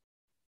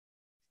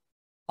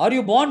 Are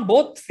you born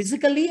both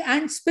physically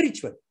and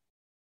spiritually?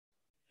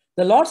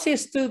 The Lord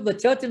says to the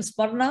church in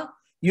Smyrna,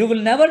 you will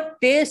never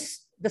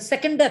taste the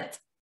second death,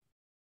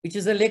 which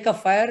is a lake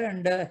of fire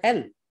and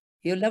hell.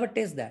 You will never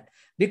taste that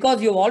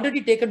because you've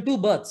already taken two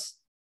births.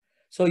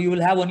 So you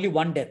will have only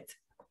one death.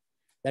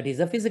 That is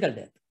a physical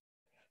death.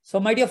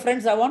 So my dear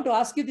friends, I want to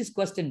ask you this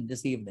question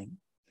this evening.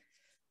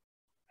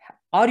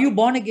 Are you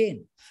born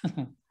again?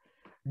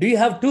 Do you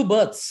have two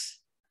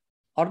births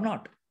or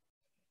not?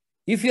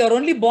 If you are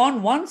only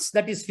born once,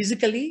 that is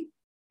physically,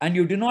 and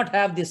you do not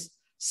have this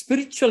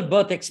spiritual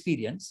birth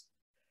experience,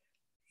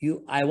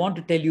 I want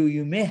to tell you,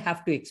 you may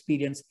have to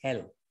experience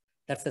hell.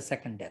 That's the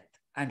second death.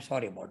 I'm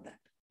sorry about that.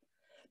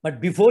 But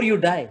before you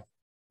die,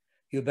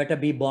 you better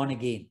be born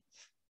again.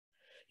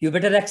 You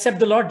better accept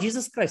the Lord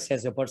Jesus Christ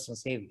as your personal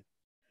savior.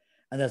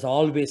 And there's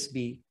always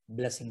be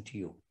blessing to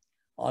you.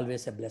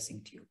 Always a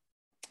blessing to you.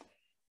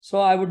 So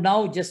I would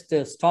now just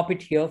stop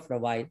it here for a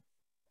while.